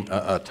became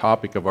a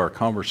topic of our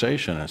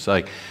conversation. It's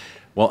like,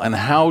 well, and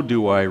how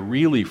do I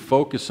really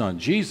focus on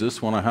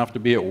Jesus when I have to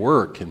be at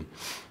work? And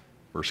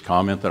First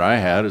comment that I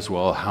had is,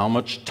 well, how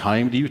much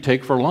time do you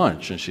take for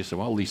lunch? And she said,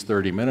 well, at least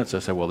 30 minutes. I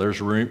said, well,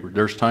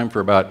 there's time for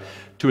about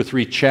 2 or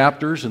 3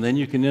 chapters, and then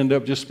you can end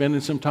up just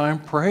spending some time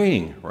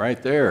praying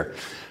right there.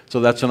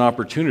 So that's an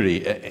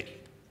opportunity.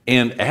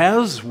 And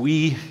as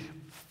we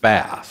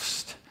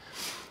fast,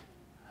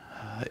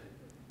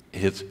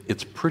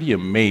 it's pretty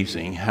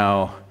amazing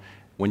how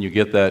when you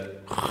get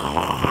that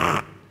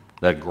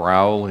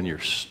growl in your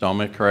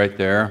stomach right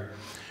there,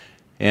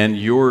 and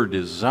your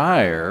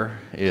desire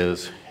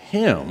is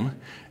Him,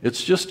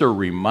 it's just a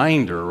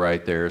reminder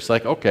right there. It's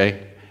like,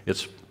 okay,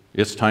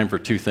 it's time for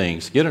 2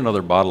 things. Get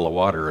another bottle of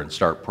water and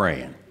start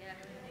praying.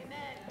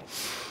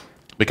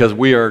 Because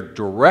we are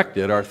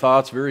directed, our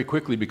thoughts very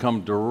quickly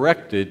become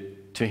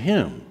directed to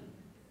Him.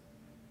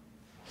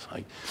 It's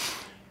like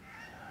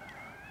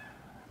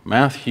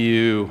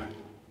Matthew,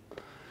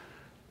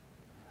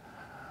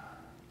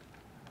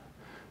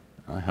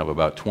 I have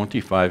about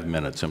 25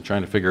 minutes. I'm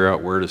trying to figure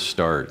out where to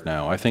start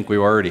now. I think we've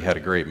already had a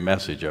great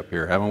message up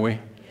here, haven't we?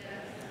 Yes.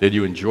 Did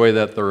you enjoy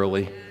that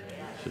thoroughly?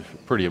 It's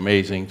pretty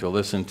amazing to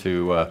listen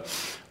to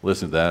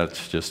that.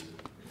 It's just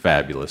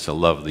fabulous. I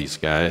love these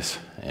guys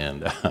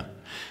and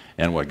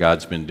what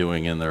God's been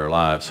doing in their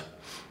lives.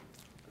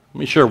 Let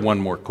me share one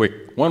more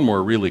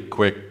really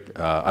quick.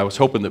 I was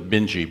hoping that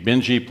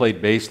Benji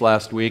played bass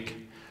last week.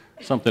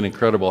 Something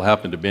incredible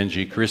happened to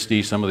Benji.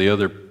 Christy, some of the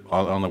other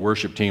on the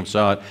worship team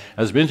saw it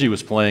as Benji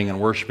was playing and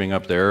worshiping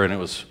up there, and it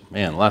was,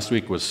 man, last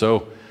week was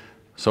so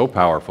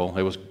powerful.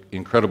 It was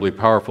incredibly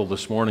powerful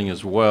this morning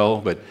as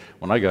well, but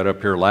when I got up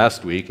here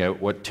last week,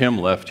 what Tim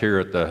left here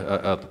at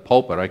the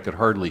pulpit, I could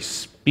hardly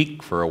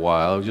speak for a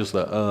while. It was just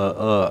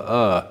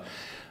That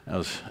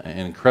was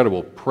an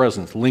incredible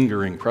presence,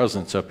 lingering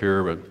presence up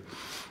here, but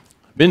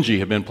Benji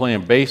had been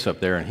playing bass up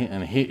there,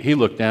 and he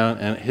looked down,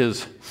 and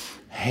his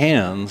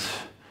hands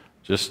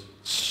just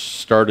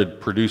started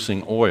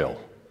producing oil,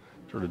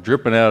 sort of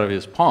dripping out of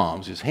his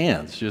palms, his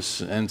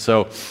hands, and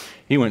so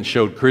he went and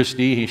showed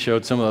Christy, he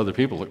showed some of the other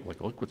people,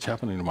 look what's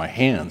happening to my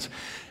hands.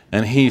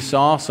 And he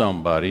saw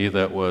somebody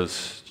that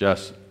was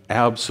just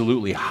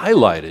absolutely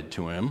highlighted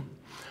to him.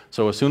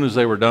 So as soon as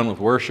they were done with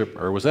worship,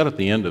 or was that at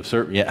the end of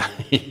service? Yeah,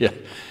 yeah.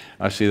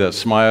 I see that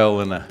smile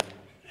and the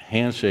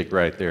handshake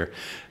right there.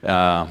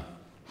 Yeah,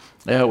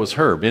 it was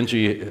her.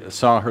 Benji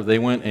saw her. They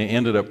went and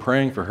ended up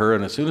praying for her,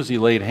 and as soon as he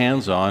laid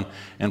hands on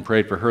and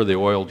prayed for her, the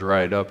oil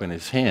dried up in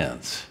his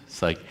hands.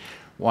 It's like,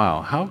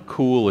 wow, how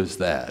cool is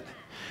that?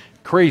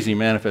 Crazy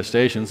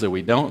manifestations that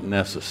we don't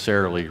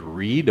necessarily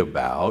read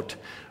about,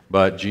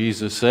 but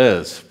Jesus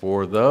says,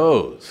 for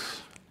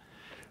those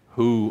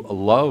who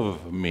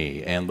love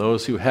me and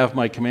those who have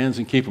my commands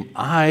and keep them,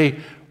 I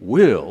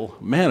will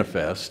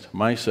manifest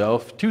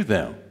myself to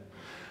them.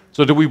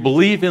 So do we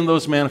believe in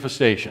those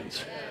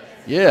manifestations?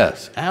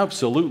 Yes,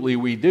 absolutely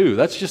we do.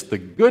 That's just the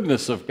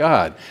goodness of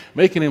God,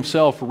 making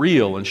Himself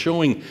real and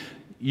showing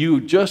you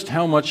just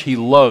how much He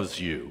loves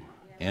you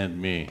and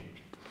me.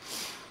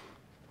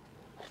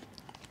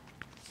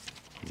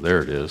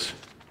 There it is.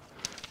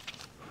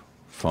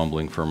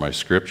 Fumbling for my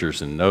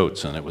scriptures and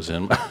notes, and it was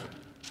in my...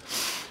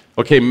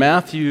 Okay,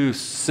 Matthew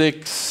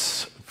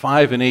 6,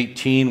 5 and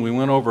 18, we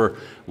went over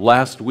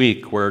last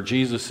week where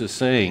Jesus is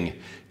saying,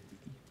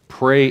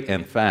 pray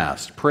and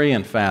fast, pray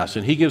and fast.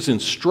 And He gives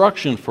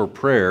instruction for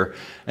prayer,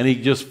 and He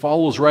just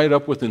follows right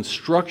up with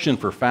instruction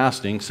for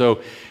fasting.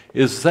 So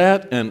is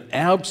that an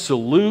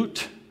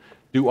absolute?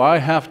 Do I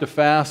have to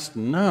fast?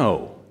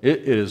 No,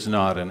 it is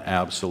not an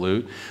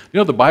absolute. You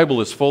know, the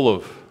Bible is full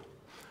of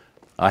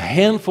a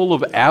handful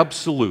of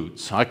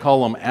absolutes. I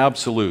call them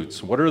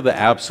absolutes. What are the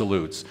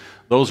absolutes?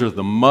 Those are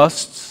the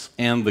musts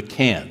and the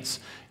can'ts.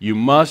 You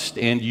must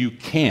and you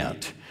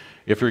can't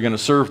if you're going to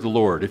serve the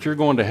Lord. If you're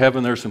going to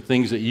heaven, there's some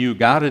things that you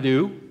got to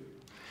do,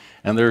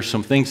 and there's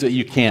some things that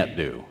you can't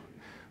do.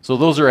 So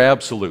those are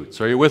absolutes.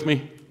 Are you with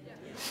me?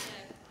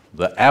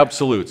 The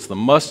absolutes, the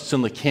musts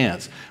and the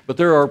can'ts. But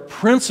there are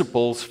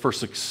principles for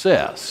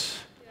success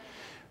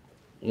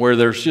where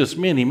there's just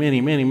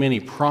many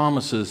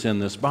promises in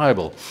this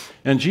Bible.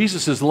 And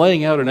Jesus is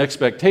laying out an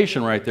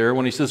expectation right there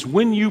when He says,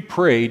 when you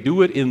pray,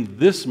 do it in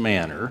this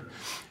manner.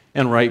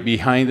 And right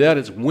behind that,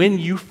 it's when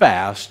you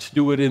fast,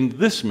 do it in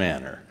this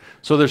manner.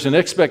 So there's an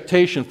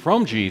expectation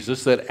from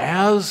Jesus that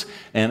as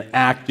an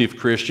active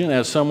Christian,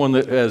 as someone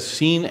that is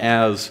seen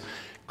as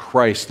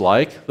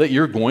Christ-like, that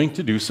you're going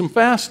to do some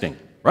fasting,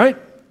 right?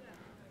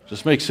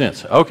 Just makes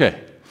sense. Okay.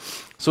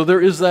 So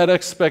there is that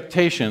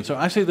expectation. So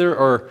I say there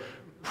are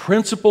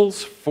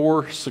principles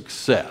for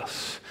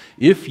success.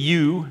 If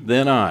you,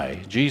 then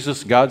I.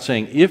 Jesus, God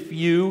saying, if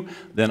you,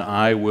 then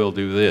I will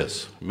do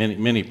this.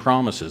 Many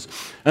promises.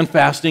 And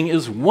fasting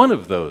is one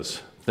of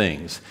those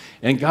things.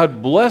 And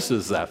God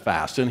blesses that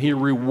fast, and He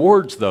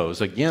rewards those.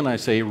 Again, I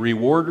say,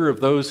 rewarder of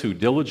those who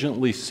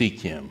diligently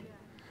seek Him.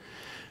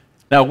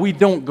 Now, we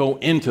don't go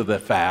into the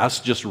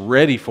fast just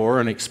ready for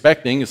and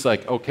expecting. It's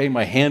like, okay,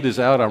 my hand is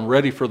out, I'm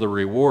ready for the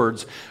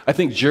rewards. I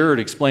think Jared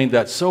explained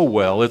that so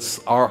well. It's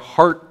our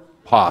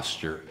heart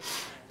posture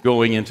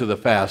going into the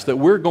fast, that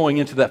we're going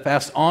into that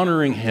fast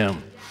honoring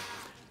Him.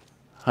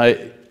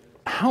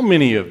 How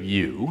many of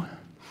you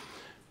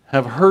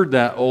have heard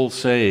that old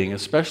saying,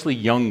 especially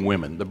young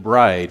women, the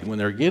bride, when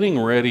they're getting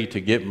ready to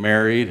get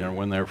married and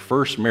when they're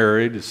first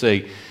married, to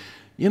say,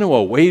 you know,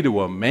 a way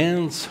to a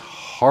man's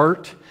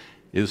heart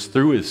is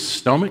through his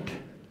stomach?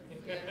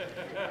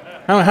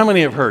 How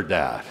many have heard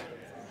that?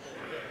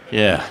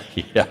 Yeah.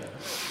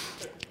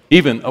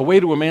 Even a way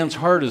to a man's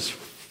heart is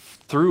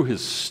through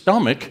his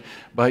stomach,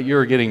 but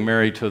you're getting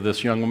married to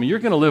this young woman. You're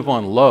going to live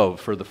on love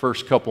for the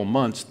first couple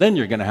months, then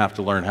you're going to have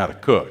to learn how to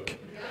cook.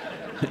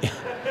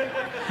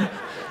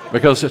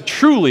 Because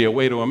truly a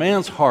way to a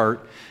man's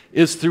heart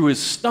is through his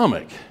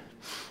stomach.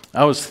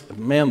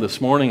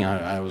 This morning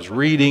I was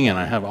reading, and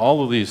I have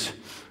all of these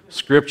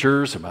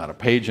scriptures, about a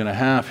page and a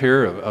half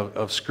here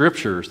of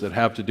scriptures that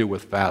have to do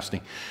with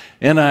fasting.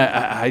 And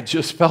I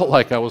just felt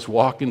like I was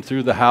walking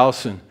through the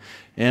house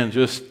and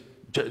just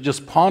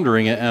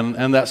pondering it,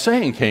 and that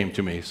saying came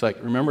to me. It's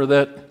like, remember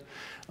that?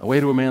 A way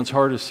to a man's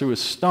heart is through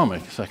his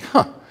stomach. It's like,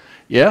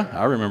 yeah,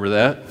 I remember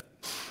that.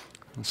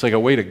 It's like a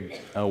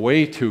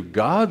way to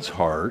God's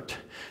heart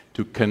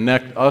to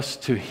connect us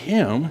to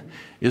Him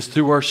is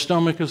through our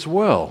stomach as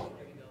well.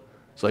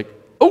 It's like,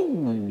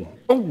 I'm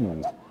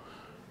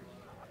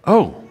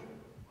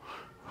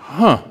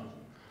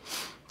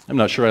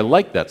not sure I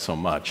like that so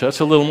much.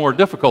 That's a little more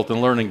difficult than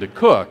learning to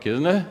cook,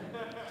 isn't it?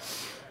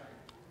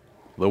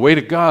 The way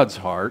to God's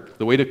heart,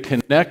 the way to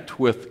connect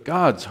with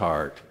God's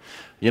heart.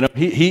 You know,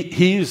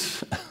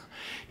 He's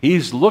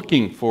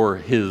looking for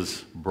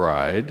His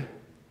bride.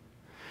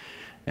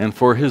 And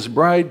for His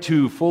bride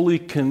to fully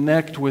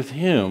connect with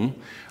Him,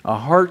 a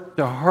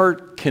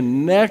heart-to-heart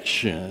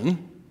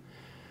connection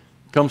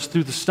comes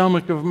through the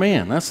stomach of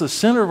man. That's the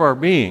center of our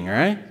being,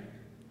 right?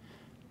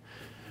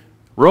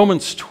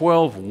 Romans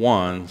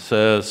 12:1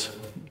 says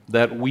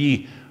that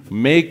we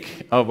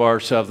make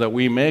ourselves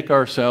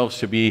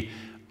to be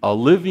a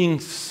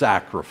living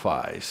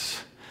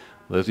sacrifice.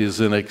 That is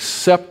an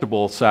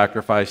acceptable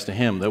sacrifice to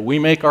Him. That we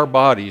make our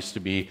bodies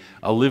to be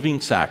a living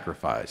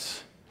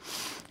sacrifice.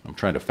 I'm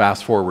trying to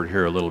fast forward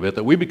here a little bit,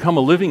 that we become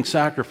a living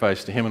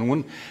sacrifice to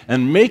Him.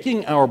 And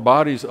making our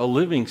bodies a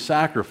living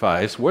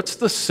sacrifice, what's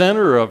the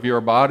center of your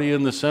body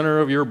and the center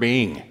of your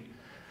being?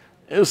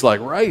 It's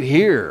like right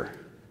here.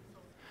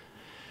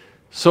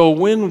 So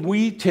when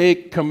we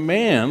take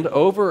command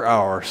over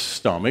our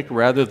stomach,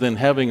 rather than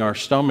having our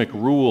stomach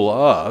rule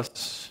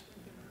us,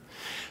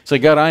 say,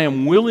 God, I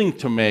am willing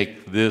to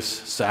make this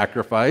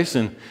sacrifice.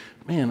 And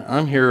man,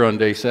 I'm here on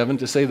day 7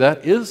 to say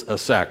that is a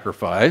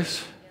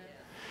sacrifice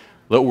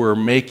that we're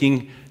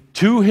making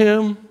to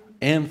Him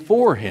and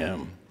for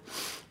Him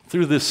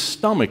through this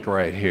stomach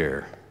right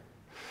here.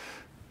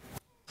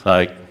 It's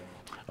like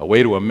a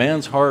way to a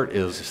man's heart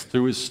is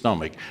through his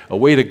stomach. A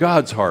way to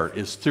God's heart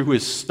is through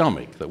His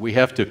stomach. That we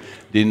have to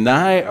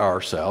deny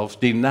ourselves,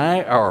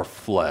 deny our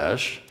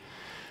flesh,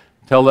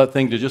 tell that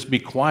thing to just be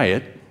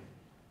quiet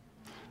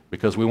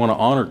because we want to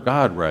honor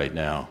God right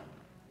now.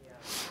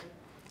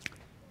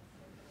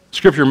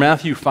 Scripture,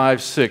 Matthew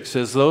 5:6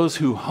 says, those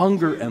who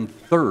hunger and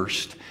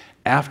thirst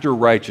after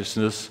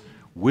righteousness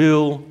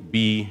will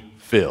be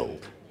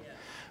filled.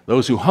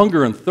 Those who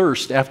hunger and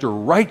thirst after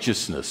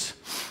righteousness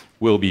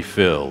will be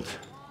filled.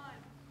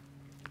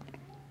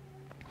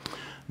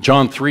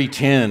 John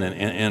 3:10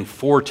 and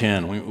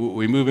 4:10,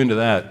 we move into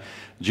that.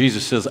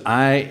 Jesus says,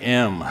 I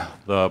am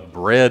the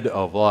bread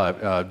of life.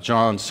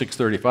 John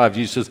 6:35,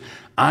 Jesus says,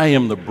 I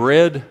am the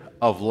bread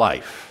of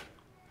life.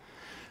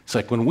 It's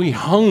like when we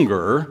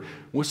hunger,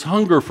 what's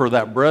hunger for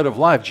that bread of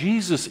life?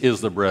 Jesus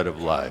is the bread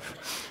of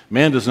life.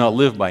 Man does not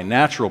live by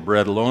natural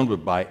bread alone,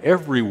 but by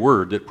every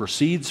word that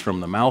proceeds from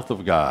the mouth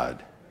of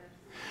God.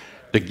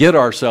 To get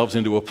ourselves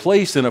into a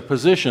place and a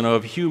position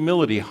of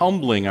humility,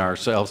 humbling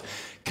ourselves,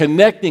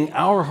 connecting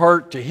our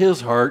heart to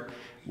His heart,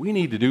 we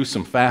need to do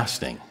some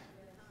fasting.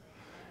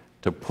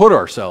 To put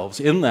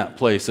ourselves in that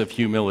place of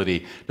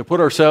humility, to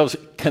put ourselves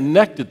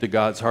connected to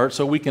God's heart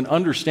so we can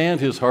understand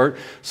His heart,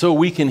 so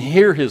we can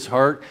hear His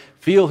heart,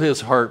 feel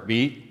His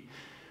heartbeat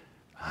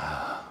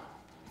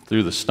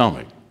through the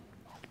stomach.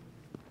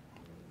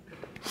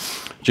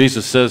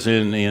 Jesus says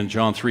in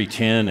John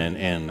 3:10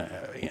 and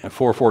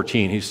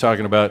 4:14, He's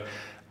talking about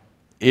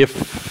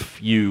if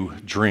you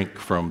drink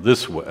from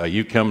this way,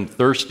 you come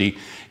thirsty.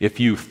 If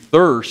you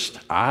thirst,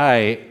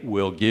 I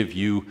will give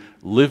you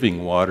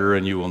living water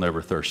and you will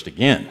never thirst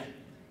again.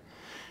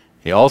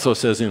 He also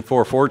says in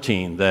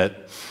 4:14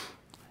 that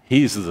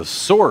He's the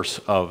source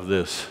of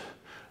this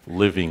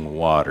living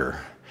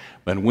water.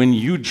 But when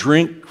you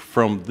drink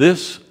from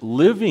this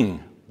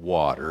living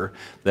water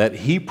that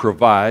He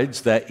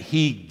provides, that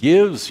He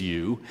gives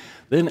you,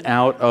 then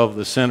out of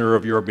the center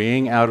of your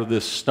being, out of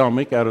this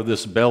stomach, out of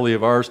this belly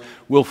of ours,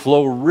 will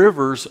flow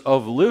rivers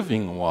of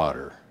living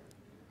water.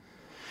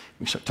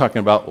 We start talking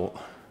about,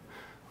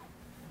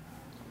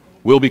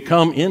 will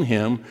become in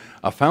Him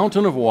a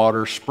fountain of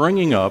water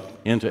springing up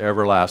into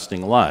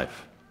everlasting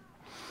life.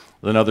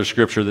 Another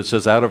scripture that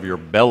says, out of your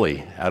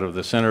belly, out of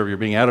the center of your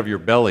being, out of your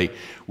belly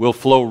will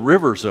flow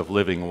rivers of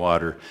living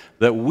water,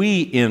 that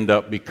we end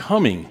up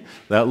becoming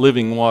that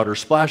living water,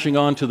 splashing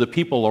onto the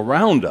people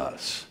around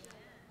us.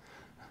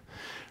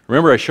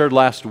 Remember I shared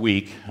last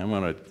week, I'm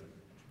going to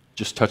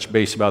just touch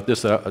base about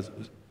this, that I was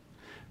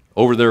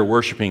over there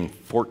worshiping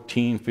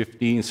 14,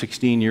 15,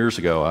 16 years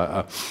ago.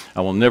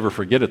 I will never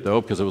forget it, though,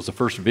 because it was the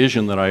first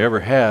vision that I ever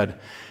had.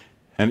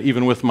 And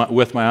even with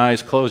my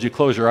eyes closed, you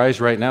close your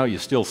eyes right now, you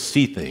still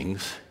see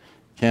things.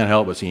 Can't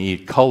help but see. You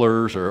need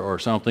colors or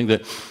something.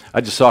 That I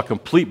just saw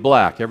complete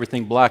black,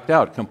 everything blacked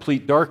out,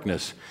 complete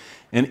darkness.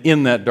 And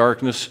in that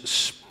darkness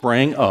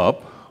sprang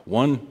up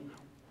one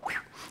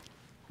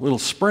little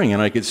spring,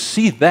 and I could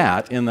see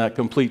that in that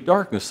complete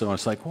darkness. So I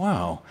was like,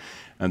 wow.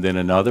 And then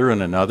another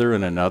and another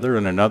and another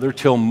and another,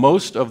 till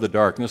most of the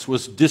darkness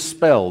was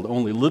dispelled,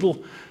 only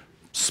little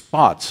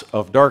spots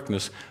of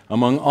darkness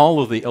among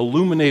all of the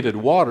illuminated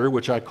water,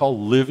 which I call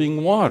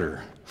living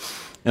water.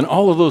 And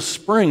all of those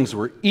springs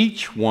were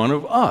each one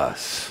of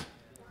us,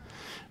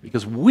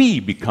 because we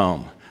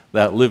become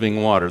that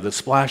living water that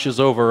splashes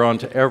over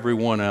onto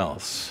everyone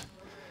else.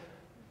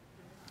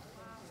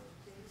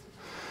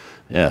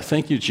 Yeah,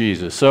 thank you,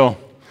 Jesus. So,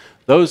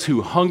 those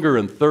who hunger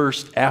and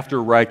thirst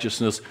after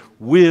righteousness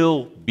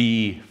will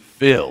be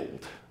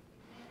filled.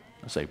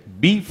 I say,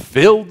 be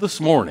filled this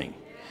morning.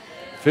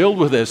 Filled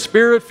with His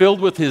Spirit,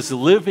 filled with His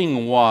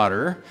living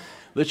water,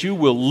 that you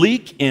will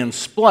leak and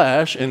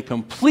splash and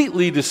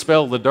completely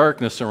dispel the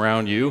darkness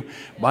around you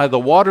by the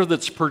water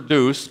that's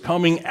produced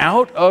coming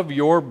out of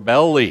your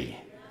belly.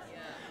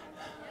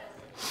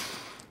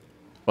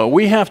 But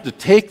we have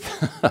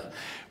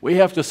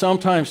to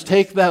sometimes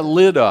take that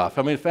lid off.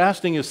 I mean,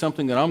 fasting is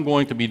something that I'm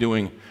going to be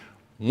doing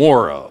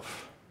more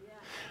of.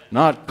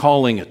 Not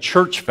calling a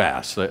church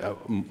fast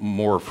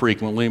more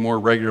frequently, more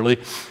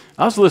regularly.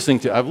 I've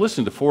listened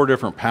to 4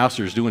 different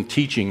pastors doing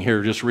teaching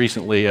here just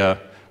recently,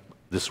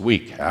 this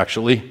week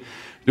actually,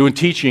 doing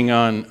teaching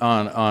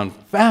on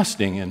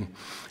fasting. And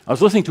I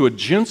was listening to a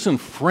Jensen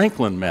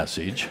Franklin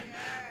message,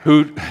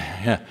 who,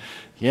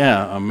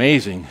 yeah,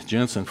 amazing,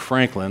 Jensen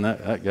Franklin.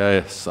 That guy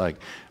is like,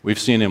 we've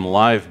seen him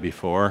live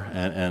before,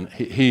 and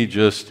he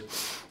just,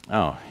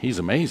 oh, he's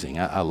amazing.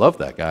 I love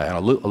that guy. I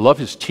love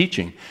his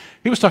teaching.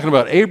 He was talking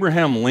about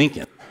Abraham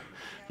Lincoln.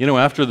 You know,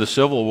 after the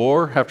Civil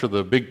War, after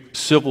the big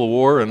Civil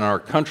War, and our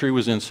country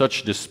was in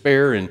such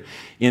despair and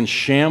in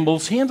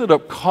shambles, he ended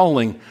up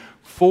calling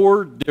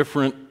 4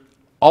 different,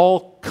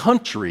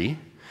 the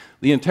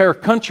entire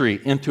country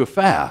into a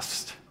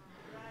fast.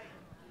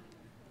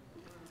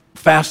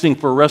 Fasting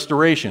for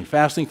restoration,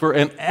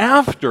 and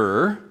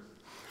after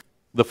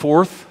the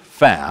 4th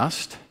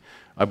fast,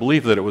 I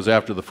believe that it was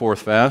after the 4th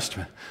fast.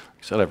 Like I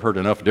said, I've heard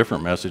enough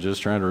different messages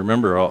trying to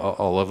remember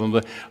all of them,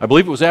 but I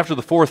believe it was after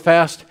the 4th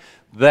fast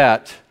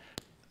that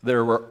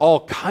there were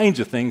all kinds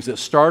of things that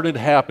started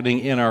happening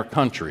in our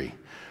country.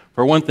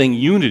 For one thing,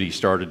 unity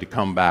started to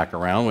come back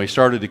around. We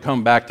started to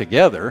come back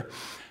together.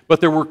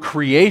 But there were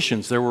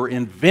creations, there were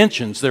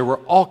inventions, there were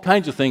all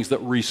kinds of things that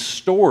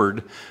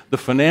restored the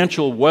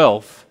financial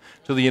wealth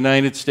to the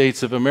United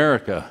States of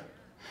America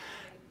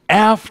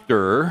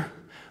after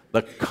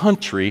the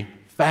country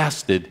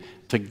fasted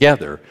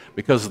together,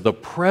 because the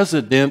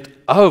president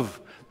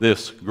of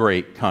this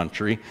great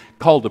country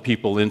called the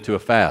people into a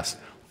fast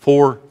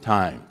 4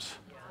 times.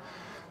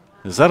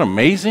 Is that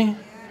amazing?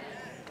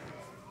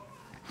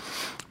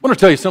 I want to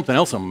tell you something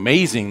else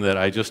amazing that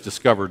I just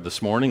discovered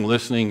this morning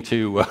listening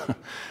to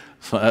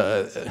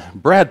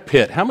Brad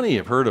Pitt. How many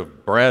have heard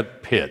of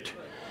Brad Pitt?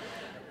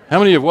 How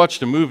many have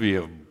watched a movie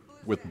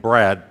with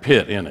Brad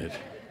Pitt in it?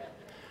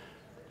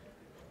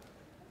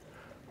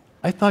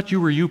 I thought you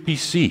were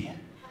UPC.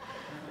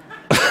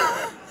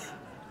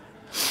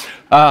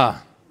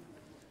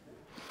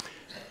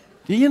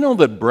 Do you know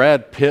that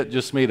Brad Pitt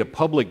just made a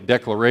public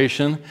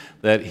declaration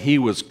that he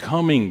was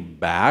coming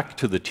back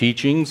to the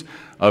teachings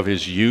of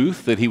his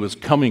youth, that he was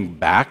coming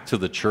back to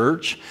the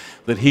church,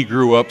 that he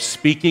grew up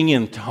speaking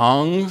in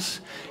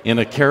tongues in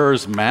a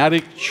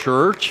charismatic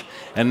church,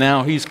 and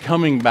now he's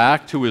coming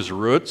back to his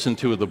roots and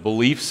to the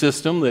belief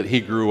system that he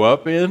grew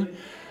up in?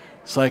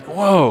 It's like,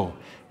 whoa,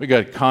 we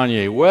got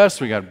Kanye West,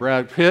 we got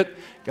Brad Pitt.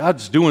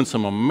 God's doing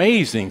some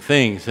amazing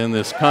things in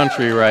this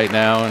country right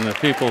now, and the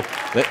people,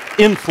 the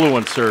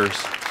influencers.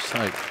 It's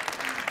like,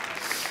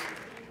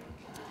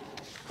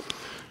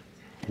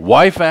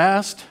 why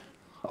fast?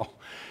 Oh,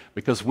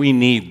 because we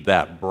need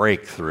that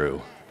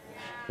breakthrough.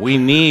 We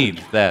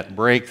need that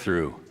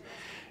breakthrough.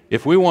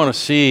 If we want to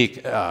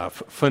see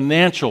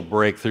financial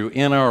breakthrough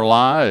in our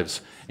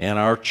lives, in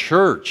our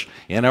church,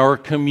 in our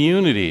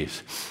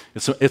communities,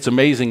 it's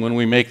amazing when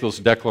we make those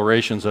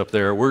declarations up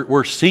there.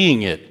 We're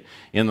seeing it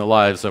in the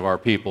lives of our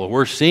people.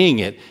 We're seeing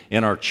it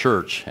in our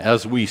church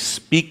as we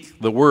speak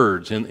the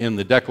words in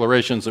the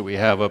declarations that we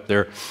have up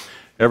there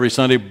every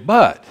Sunday.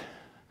 But,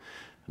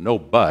 no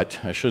but,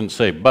 I shouldn't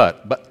say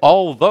but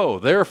although,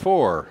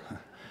 therefore,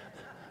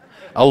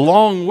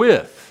 along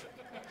with,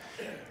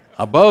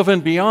 above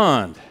and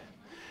beyond,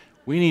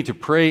 we need to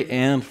pray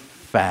and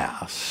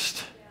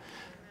fast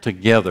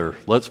together.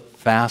 Let's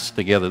fast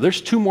together.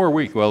 There's 2 more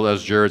weeks, well,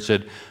 as Jared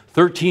said,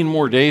 13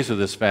 more days of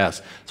this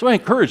fast. So I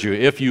encourage you,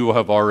 if you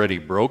have already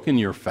broken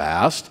your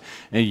fast,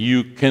 and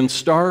you can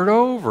start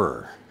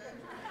over.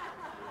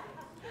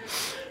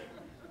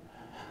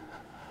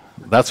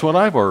 That's what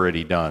I've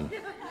already done.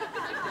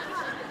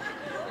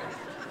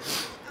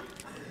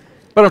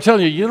 But I'm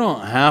telling you, you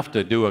don't have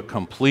to do a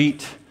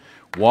complete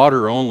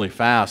water-only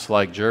fast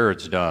like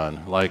Jared's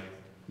done, like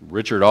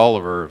Richard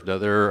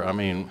Oliver. I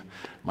mean,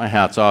 my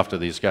hat's off to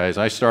these guys.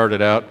 I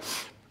started out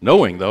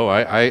knowing, though,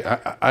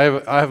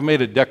 I've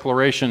made a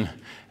declaration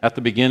at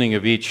the beginning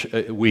of each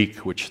week,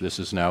 which this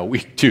is now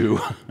week 2.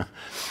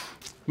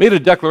 Made a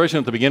declaration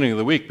at the beginning of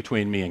the week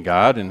between me and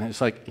God, and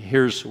it's like,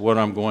 here's what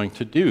I'm going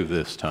to do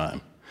this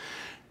time.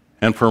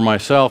 And for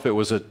myself, it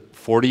was a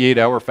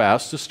 48-hour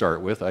fast to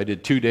start with. I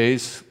did 2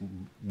 days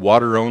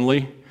water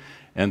only,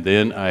 and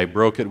then I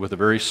broke it with a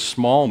very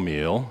small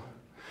meal.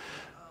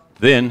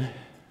 Then,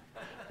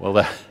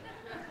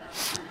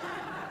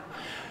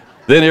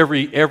 then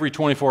every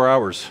 24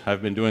 hours,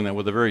 I've been doing that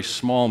with a very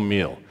small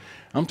meal.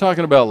 I'm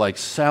talking about like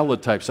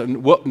salad type stuff.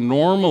 What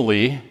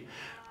normally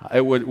I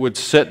would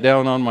sit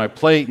down on my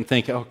plate and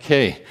think,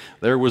 okay,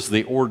 there was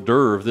the hors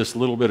d'oeuvre, this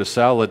little bit of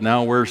salad,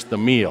 now where's the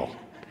meal?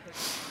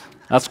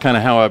 That's kind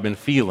of how I've been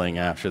feeling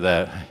after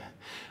that.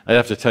 I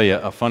have to tell you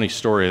a funny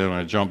story. I'm going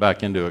to jump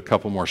back into a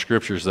couple more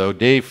scriptures, though.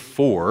 Day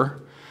 4,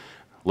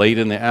 late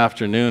in the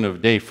afternoon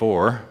of day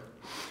 4,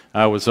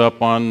 I was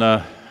up on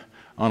a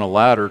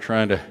ladder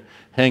trying to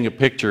hang a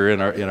picture in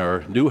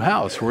our new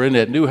house. We're in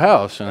that new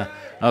house, and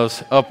I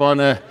was up on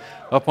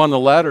the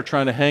ladder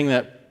trying to hang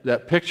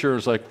that picture. It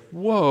was like,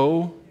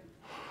 whoa,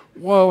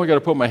 I got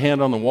to put my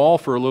hand on the wall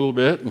for a little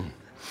bit. And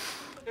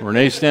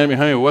Renee's standing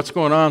behind me. What's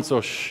going on? So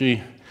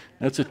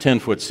it's a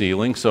 10-foot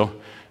ceiling, so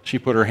she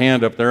put her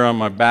hand up there on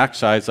my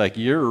backside. It's like,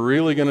 you're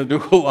really going to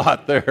do a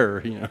lot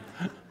there, you know.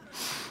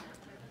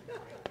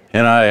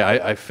 And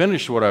I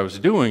finished what I was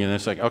doing, and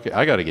it's like, okay,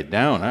 I got to get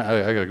down.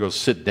 I got to go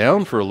sit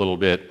down for a little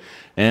bit.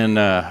 And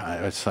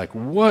it's like,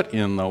 what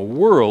in the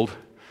world?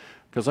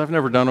 Because I've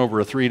never done over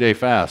a 3-day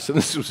fast, and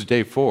this was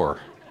day 4.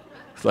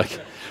 It's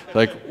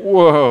like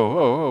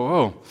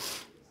whoa.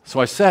 So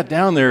I sat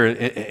down there,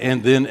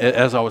 and then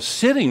as I was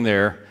sitting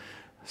there,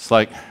 it's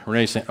like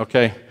Renee saying,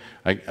 okay,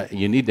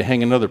 you need to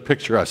hang another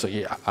picture. I said,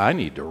 yeah, I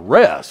need to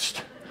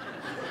rest.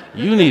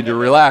 You need to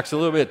relax a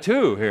little bit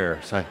too here.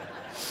 So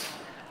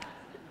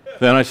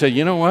then I said,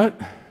 you know what?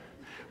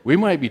 We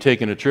might be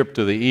taking a trip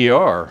to the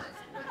ER.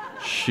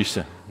 She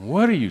said,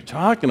 what are you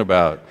talking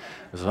about?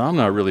 I said, I'm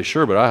not really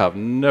sure, but I have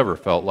never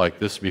felt like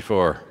this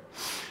before.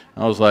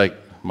 I was like,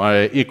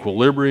 my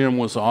equilibrium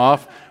was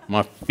off.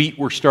 My feet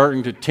were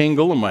starting to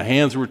tingle, and my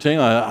hands were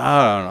tingling.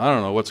 I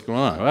don't know what's going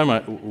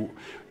on.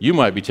 You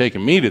might be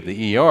taking me to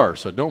the ER,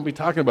 so don't be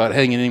talking about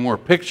hanging any more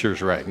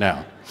pictures right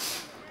now.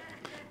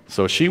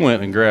 So she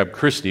went and grabbed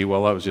Christy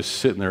while I was just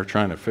sitting there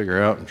trying to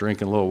figure out and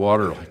drinking a little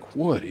water. Like,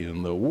 what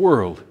in the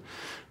world?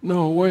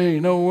 No way.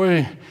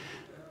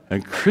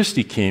 And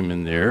Christy came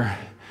in there.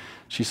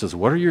 She says,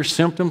 what are your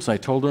symptoms? I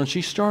told her, and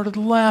she started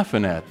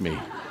laughing at me.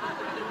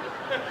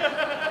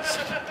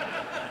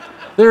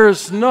 There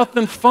is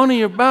nothing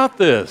funny about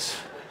this.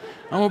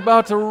 I'm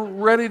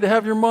ready to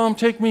have your mom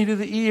take me to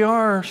the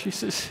ER. She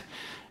says,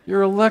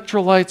 your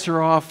electrolytes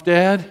are off,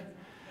 Dad.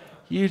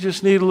 You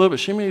just need a little bit.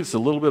 She makes a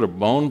little bit of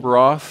bone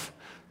broth.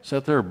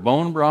 Sat there,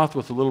 bone broth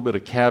with a little bit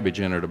of cabbage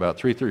in it about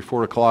 3:30,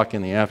 4 o'clock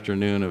in the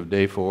afternoon of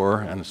day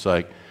 4. And it's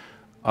like,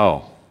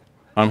 oh,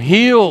 I'm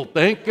healed,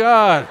 thank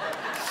God.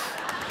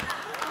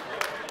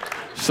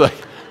 It's like,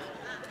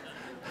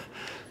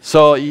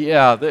 so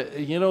yeah,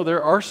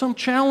 there are some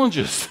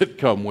challenges that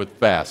come with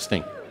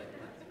fasting.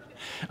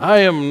 I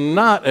am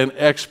not an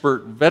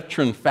expert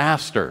veteran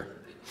faster.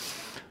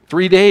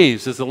 3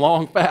 days is a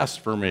long fast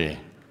for me.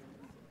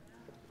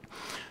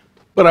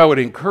 But I would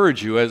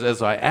encourage you,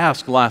 as I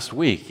asked last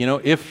week,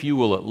 if you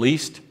will at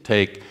least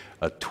take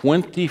a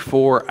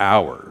 24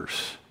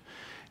 hours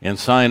and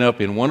sign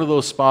up in one of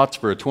those spots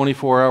for a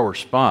 24-hour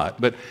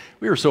spot. But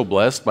we were so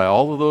blessed by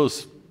all of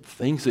those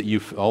things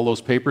all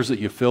those papers that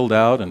you filled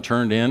out and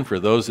turned in for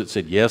those that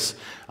said, yes,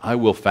 I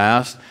will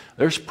fast.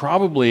 There's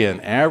probably an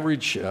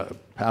average,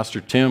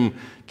 Pastor Tim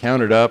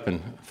counted up,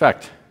 and in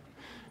fact,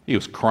 he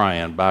was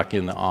crying back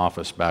in the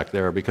office back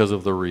there because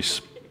of the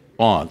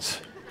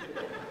response.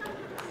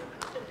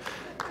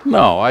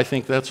 No, I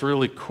think that's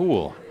really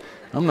cool.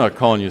 I'm not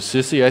calling you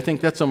sissy. I think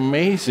that's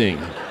amazing.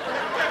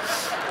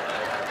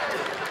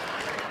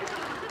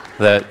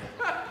 That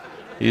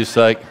he's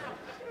like,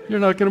 you're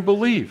not going to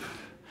believe.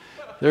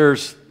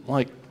 There's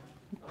like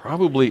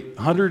probably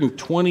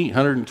 120,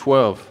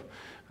 112.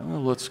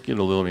 Let's get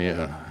a little bit.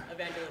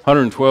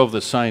 112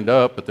 that signed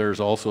up, but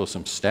there's also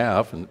some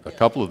staff, and a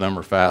couple of them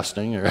are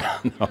fasting.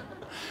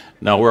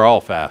 No, we're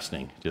all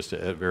fasting, just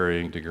at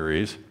varying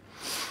degrees.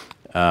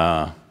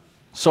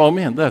 So,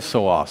 man, that's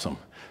so awesome.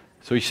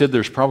 So he said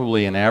there's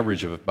probably an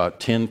average of about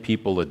 10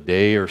 people a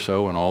day or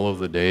so in all of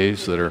the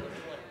days that are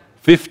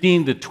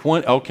 15 to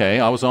 20. Okay,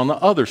 I was on the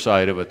other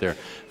side of it there.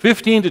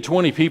 15 to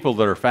 20 people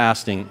that are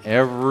fasting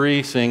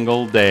every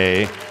single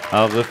day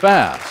of the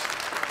fast.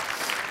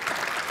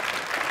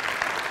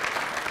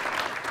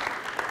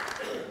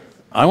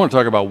 I want to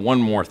talk about one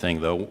more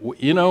thing, though.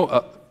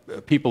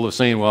 People are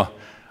saying, well,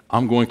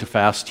 I'm going to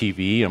fast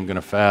TV. I'm going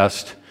to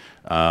fast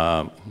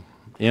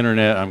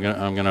internet, I'm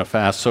going to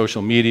fast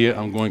social media,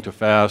 I'm going to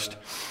fast.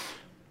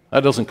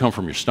 That doesn't come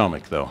from your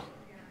stomach, though.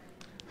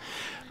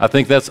 I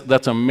think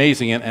that's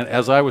amazing. And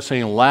as I was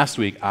saying last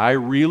week, I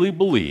really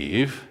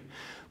believe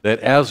that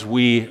as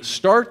we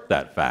start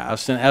that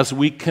fast and as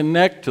we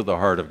connect to the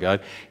heart of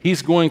God,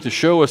 He's going to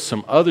show us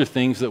some other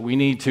things that we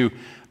need to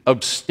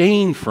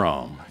abstain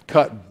from,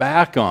 cut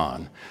back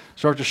on,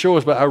 start to show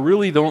us. But I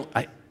really don't,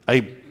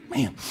 I've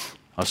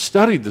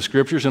studied the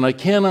Scriptures and I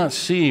cannot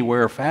see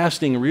where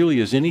fasting really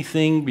is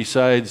anything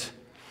besides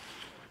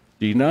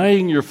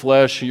denying your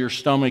flesh, your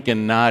stomach,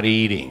 and not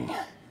eating.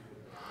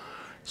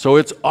 So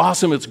it's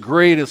awesome, it's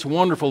great, it's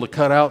wonderful to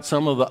cut out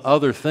some of the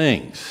other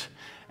things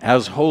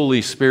as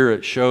Holy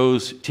Spirit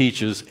shows,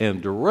 teaches,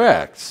 and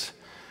directs.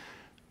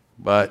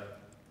 But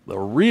the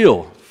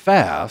real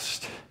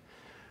fast,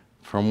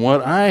 from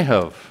what I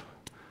have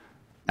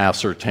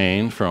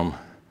ascertained from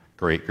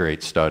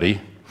great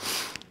study,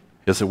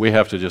 is that we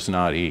have to just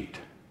not eat.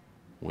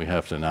 We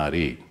have to not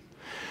eat.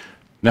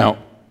 Now,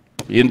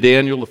 in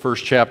Daniel, the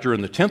 1st chapter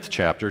and the 10th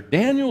chapter,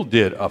 Daniel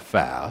did a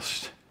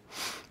fast.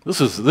 This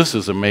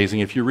is amazing.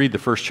 If you read the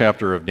 1st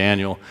chapter of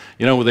Daniel,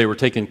 you know, they were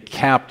taken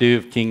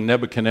captive. King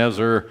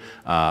Nebuchadnezzar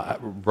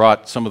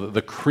brought some of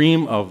the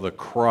cream of the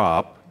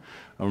crop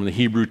from the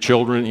Hebrew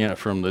children, you know,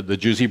 from the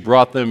Jews. He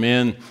brought them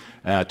in,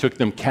 took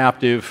them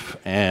captive,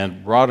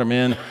 and brought them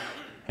in,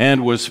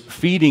 and was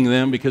feeding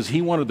them because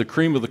he wanted the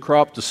cream of the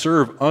crop to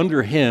serve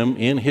under him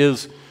in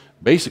his,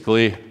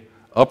 basically,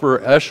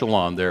 upper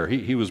echelon there.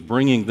 He was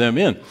bringing them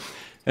in.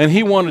 And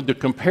he wanted to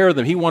compare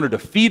them. He wanted to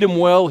feed them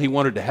well. He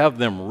wanted to have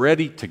them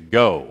ready to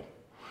go,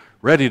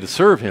 ready to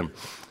serve him.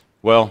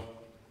 Well,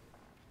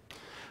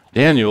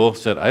 Daniel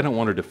said, I don't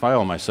want to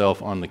defile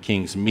myself on the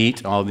king's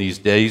meat, all these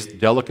days,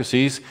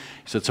 delicacies. He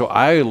said, so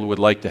I would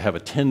like to have a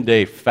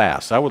 10-day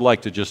fast. I would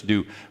like to just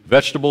do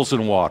vegetables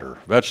and water,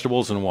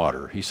 vegetables and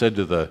water. He said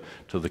to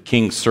the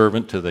king's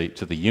servant, to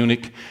the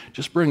eunuch,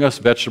 just bring us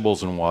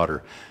vegetables and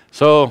water.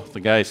 So the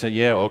guy said,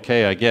 yeah,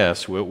 okay, I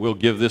guess. We'll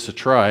give this a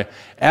try.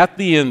 At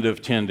the end of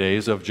 10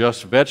 days of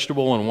just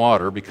vegetable and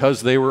water,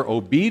 because they were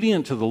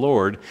obedient to the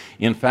Lord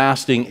in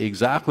fasting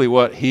exactly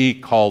what He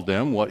called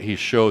them, what He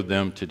showed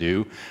them to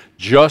do,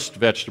 just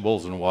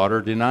vegetables and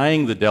water,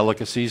 denying the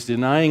delicacies,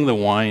 denying the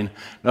wine,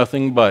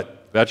 nothing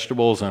but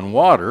vegetables and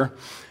water.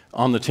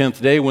 On the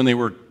 10th day, when they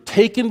were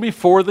taken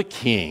before the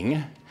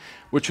king,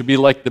 which would be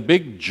like the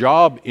big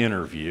job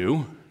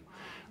interview,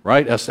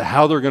 right, as to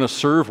how they're going to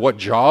serve, what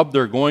job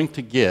they're going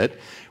to get.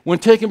 When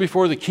taken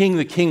before the king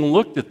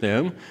looked at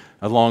them,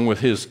 along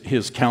with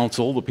his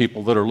council, the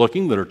people that are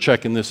looking, that are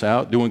checking this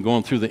out,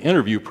 going through the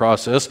interview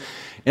process.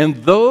 And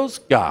those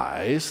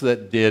guys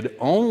that did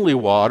only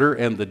water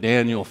and the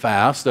Daniel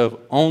fast of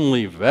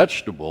only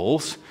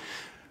vegetables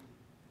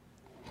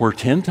were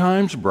 10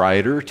 times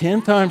brighter,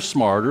 10 times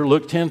smarter,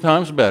 looked 10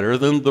 times better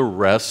than the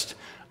rest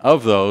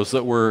of those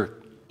that were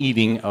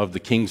eating of the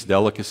king's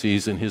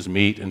delicacies and his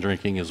meat and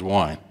drinking his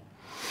wine.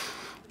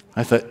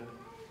 I thought,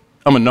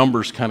 I'm a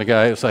numbers kind of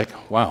guy. It's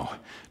like, wow,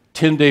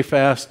 10-day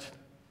fast,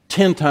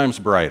 10 times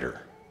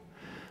brighter.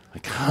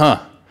 Like,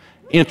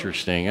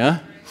 interesting, huh?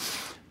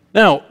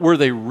 Now, were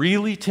they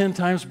really 10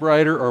 times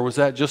brighter, or was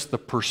that just the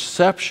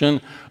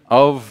perception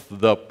of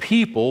the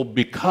people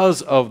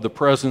because of the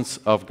presence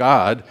of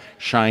God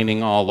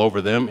shining all over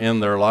them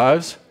in their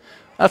lives?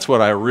 That's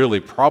what I really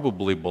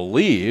probably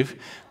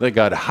believe, that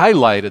God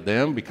highlighted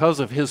them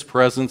because of His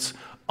presence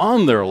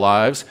on their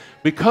lives,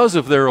 because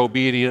of their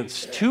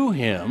obedience to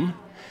Him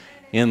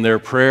in their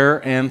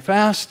prayer and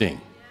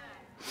fasting.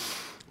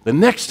 The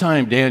next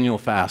time Daniel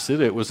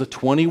fasted, it was a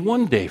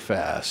 21-day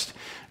fast.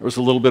 There was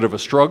a little bit of a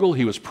struggle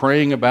he was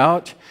praying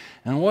about.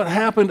 And what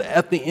happened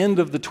at the end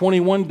of the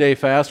 21-day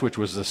fast, which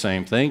was the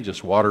same thing,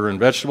 just water and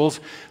vegetables,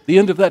 the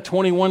end of that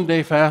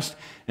 21-day fast,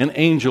 an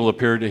angel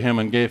appeared to him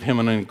and gave him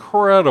an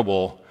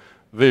incredible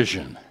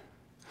vision.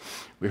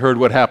 We heard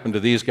what happened to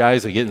these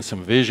guys. They're getting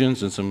some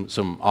visions and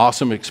some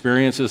awesome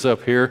experiences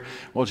up here.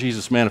 Well,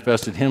 Jesus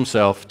manifested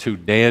Himself to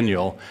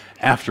Daniel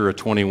after a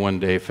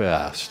 21-day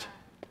fast.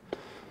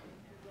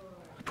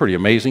 Pretty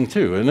amazing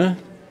too, isn't it?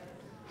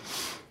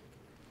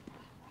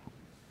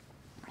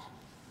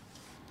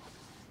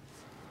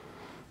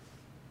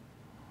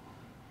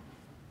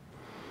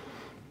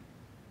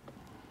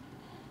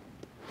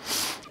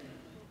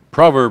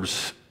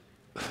 Proverbs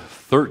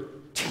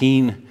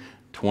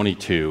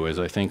 13:22 is,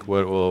 I think,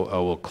 what I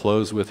will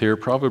close with here.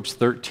 Proverbs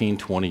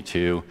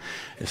 13:22.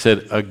 It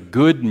said, a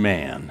good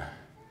man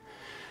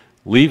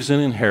leaves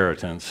an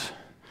inheritance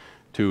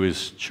to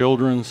his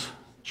children's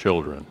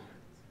children.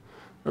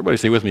 Everybody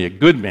say with me, a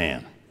good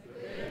man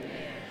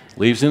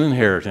leaves an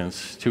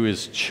inheritance to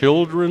his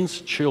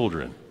children's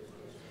children.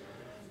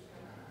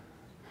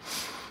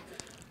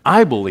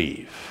 I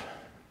believe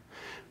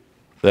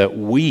that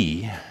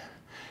we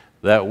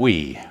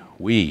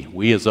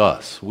as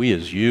us, we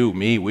as you,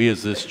 me, we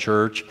as this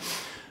church,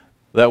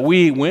 that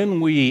when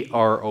we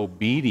are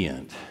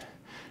obedient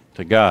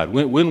to God,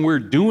 when we're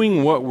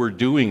doing what we're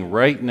doing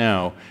right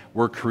now,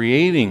 we're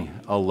creating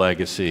a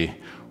legacy,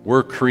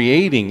 we're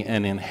creating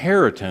an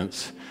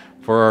inheritance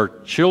for our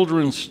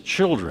children's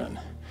children.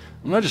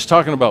 I'm not just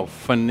talking about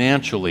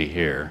financially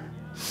here.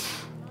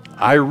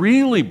 I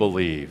really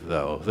believe,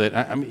 though, that,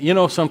 I mean, you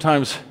know,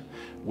 sometimes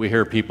we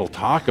hear people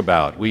talk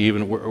about,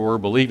 we're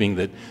believing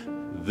that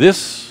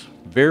this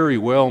very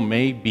well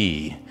may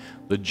be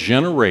the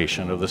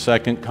generation of the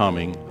second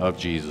coming of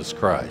Jesus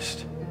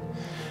Christ.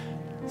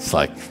 It's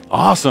like,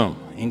 awesome,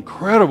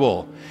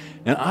 incredible.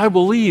 And I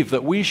believe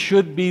that we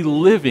should be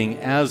living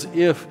as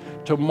if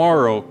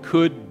tomorrow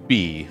could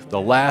be the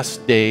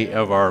last day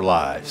of our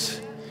lives.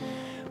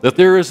 That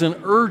there is an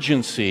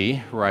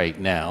urgency right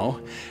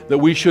now that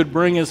we should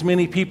bring as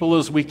many people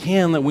as we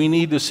can, that we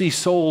need to see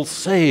souls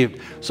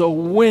saved. So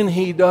when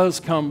He does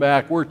come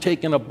back, we're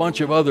taking a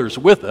bunch of others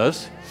with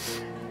us.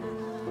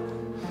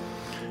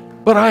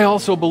 But I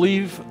also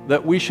believe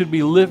that we should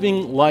be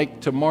living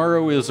like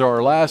tomorrow is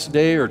our last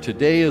day or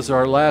today is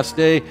our last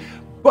day,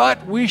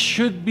 but we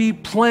should be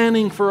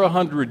planning for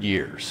 100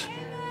 years.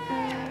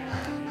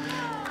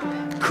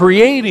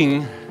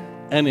 Creating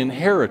an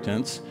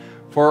inheritance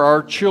for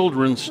our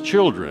children's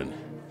children.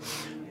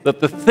 That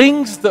the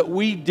things that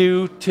we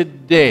do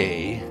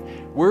today,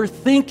 we're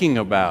thinking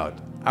about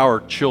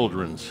our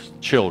children's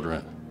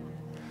children.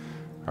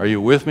 Are you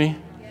with me?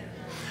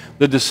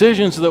 The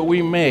decisions that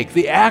we make,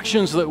 the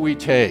actions that we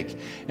take,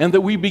 and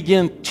that we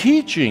begin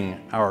teaching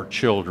our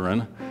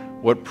children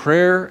what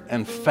prayer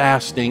and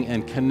fasting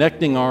and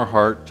connecting our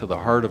heart to the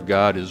heart of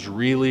God is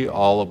really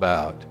all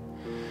about.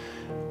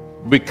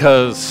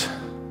 Because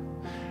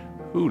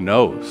who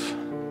knows?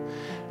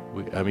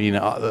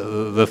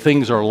 The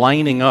things are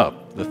lining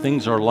up. The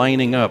things are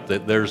lining up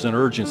that there's an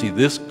urgency.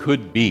 This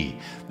could be.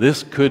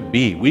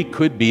 We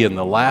could be in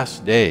the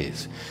last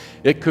days.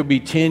 It could be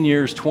 10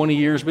 years, 20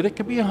 years, but it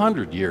could be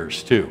 100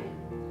 years too.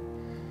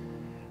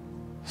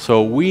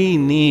 So we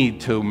need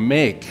to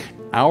make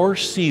our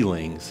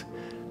ceilings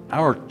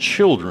our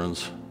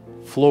children's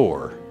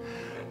floor,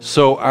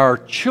 so our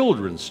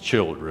children's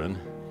children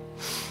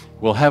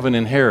will have an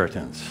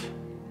inheritance.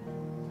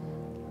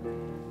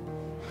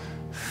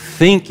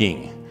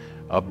 Thinking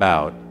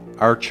about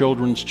our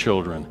children's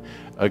children,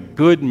 a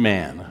good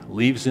man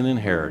leaves an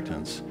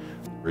inheritance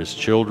for his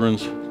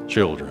children's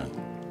children.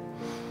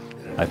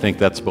 I think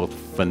that's both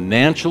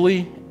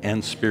financially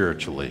and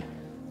spiritually.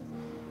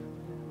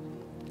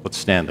 Let's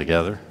stand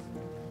together.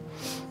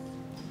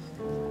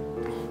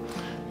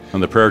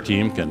 And the prayer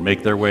team can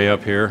make their way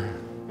up here.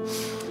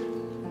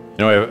 You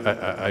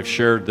know, I've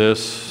shared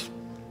this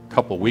a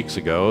couple weeks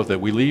ago,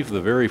 that we leave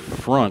the very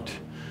front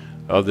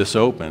of this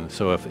open.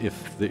 So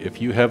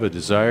if you have a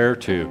desire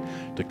to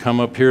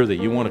come up here, that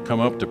you want to come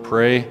up to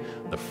pray,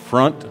 the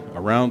front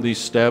around these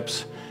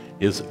steps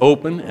is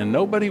open and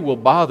nobody will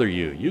bother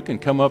you. You can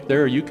come up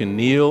there, you can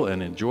kneel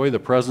and enjoy the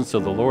presence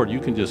of the Lord.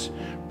 You can just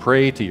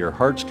pray to your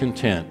heart's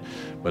content.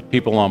 But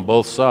people on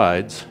both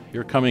sides,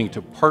 you're coming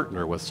to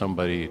partner with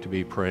somebody to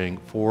be praying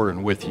for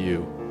and with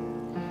you.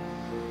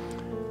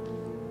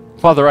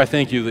 Father, I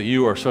thank you that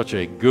you are such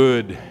a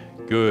good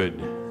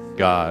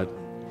God,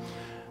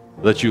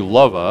 that you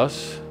love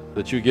us,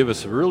 that you give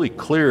us a really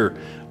clear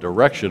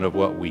direction of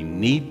what we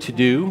need to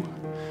do,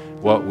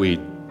 what we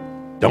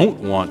don't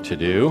want to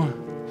do,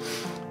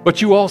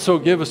 but you also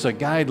give us a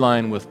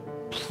guideline with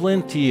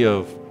plenty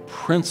of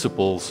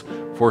principles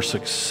for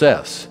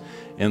success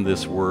in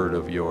this word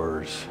of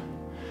yours.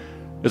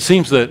 It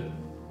seems that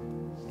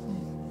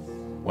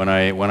when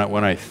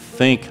I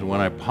think and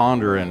when I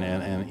ponder and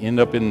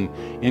end up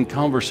in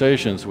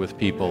conversations with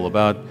people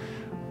about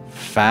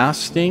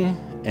fasting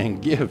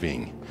and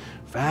giving,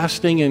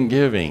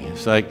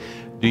 it's like,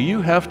 do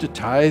you have to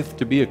tithe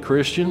to be a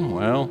Christian?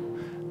 Well,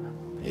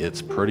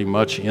 it's pretty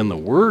much in the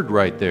word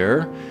right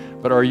there.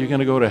 But are you going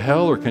to go to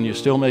hell, or can you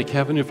still make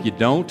heaven if you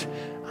don't?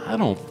 I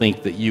don't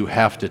think that you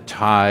have to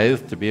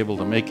tithe to be able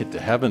to make it to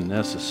heaven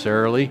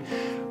necessarily.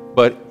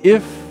 But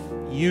if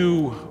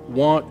you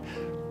want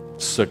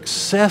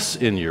success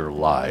in your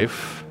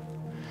life,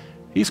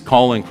 He's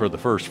calling for the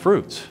first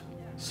fruits.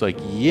 It's like,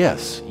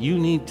 yes, you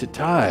need to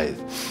tithe.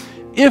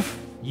 If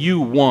you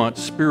want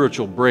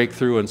spiritual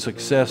breakthrough and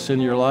success in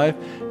your life,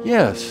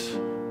 yes,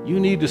 you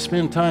need to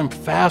spend time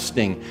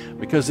fasting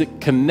because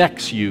it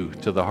connects you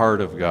to the heart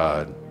of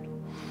God.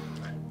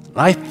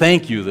 I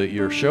thank you that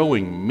you're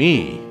showing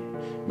me,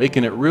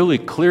 making it really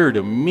clear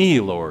to me,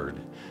 Lord,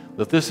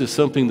 that this is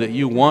something that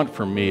you want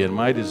from me, and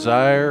my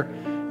desire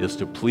is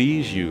to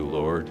please you,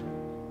 Lord.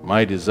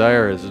 My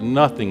desire is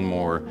nothing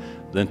more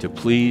than to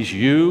please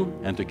you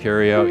and to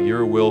carry out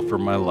your will for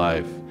my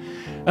life.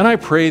 And I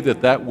pray that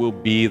that will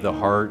be the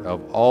heart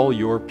of all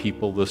your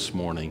people this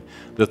morning,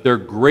 that their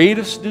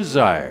greatest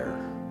desire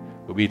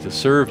will be to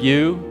serve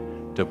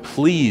you, to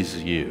please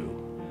you.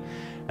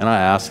 And I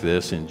ask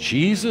this in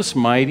Jesus'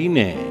 mighty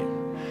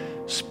name,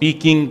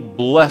 speaking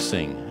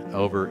blessing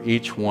over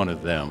each one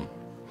of them,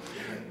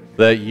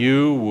 that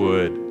you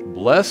would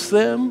bless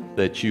them,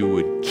 that you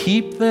would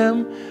keep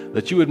them,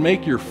 that you would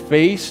make your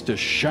face to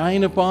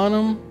shine upon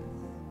them,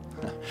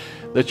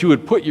 that you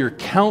would put your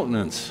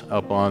countenance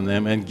upon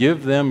them and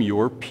give them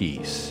your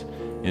peace.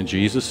 In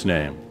Jesus'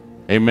 name,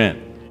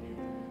 amen.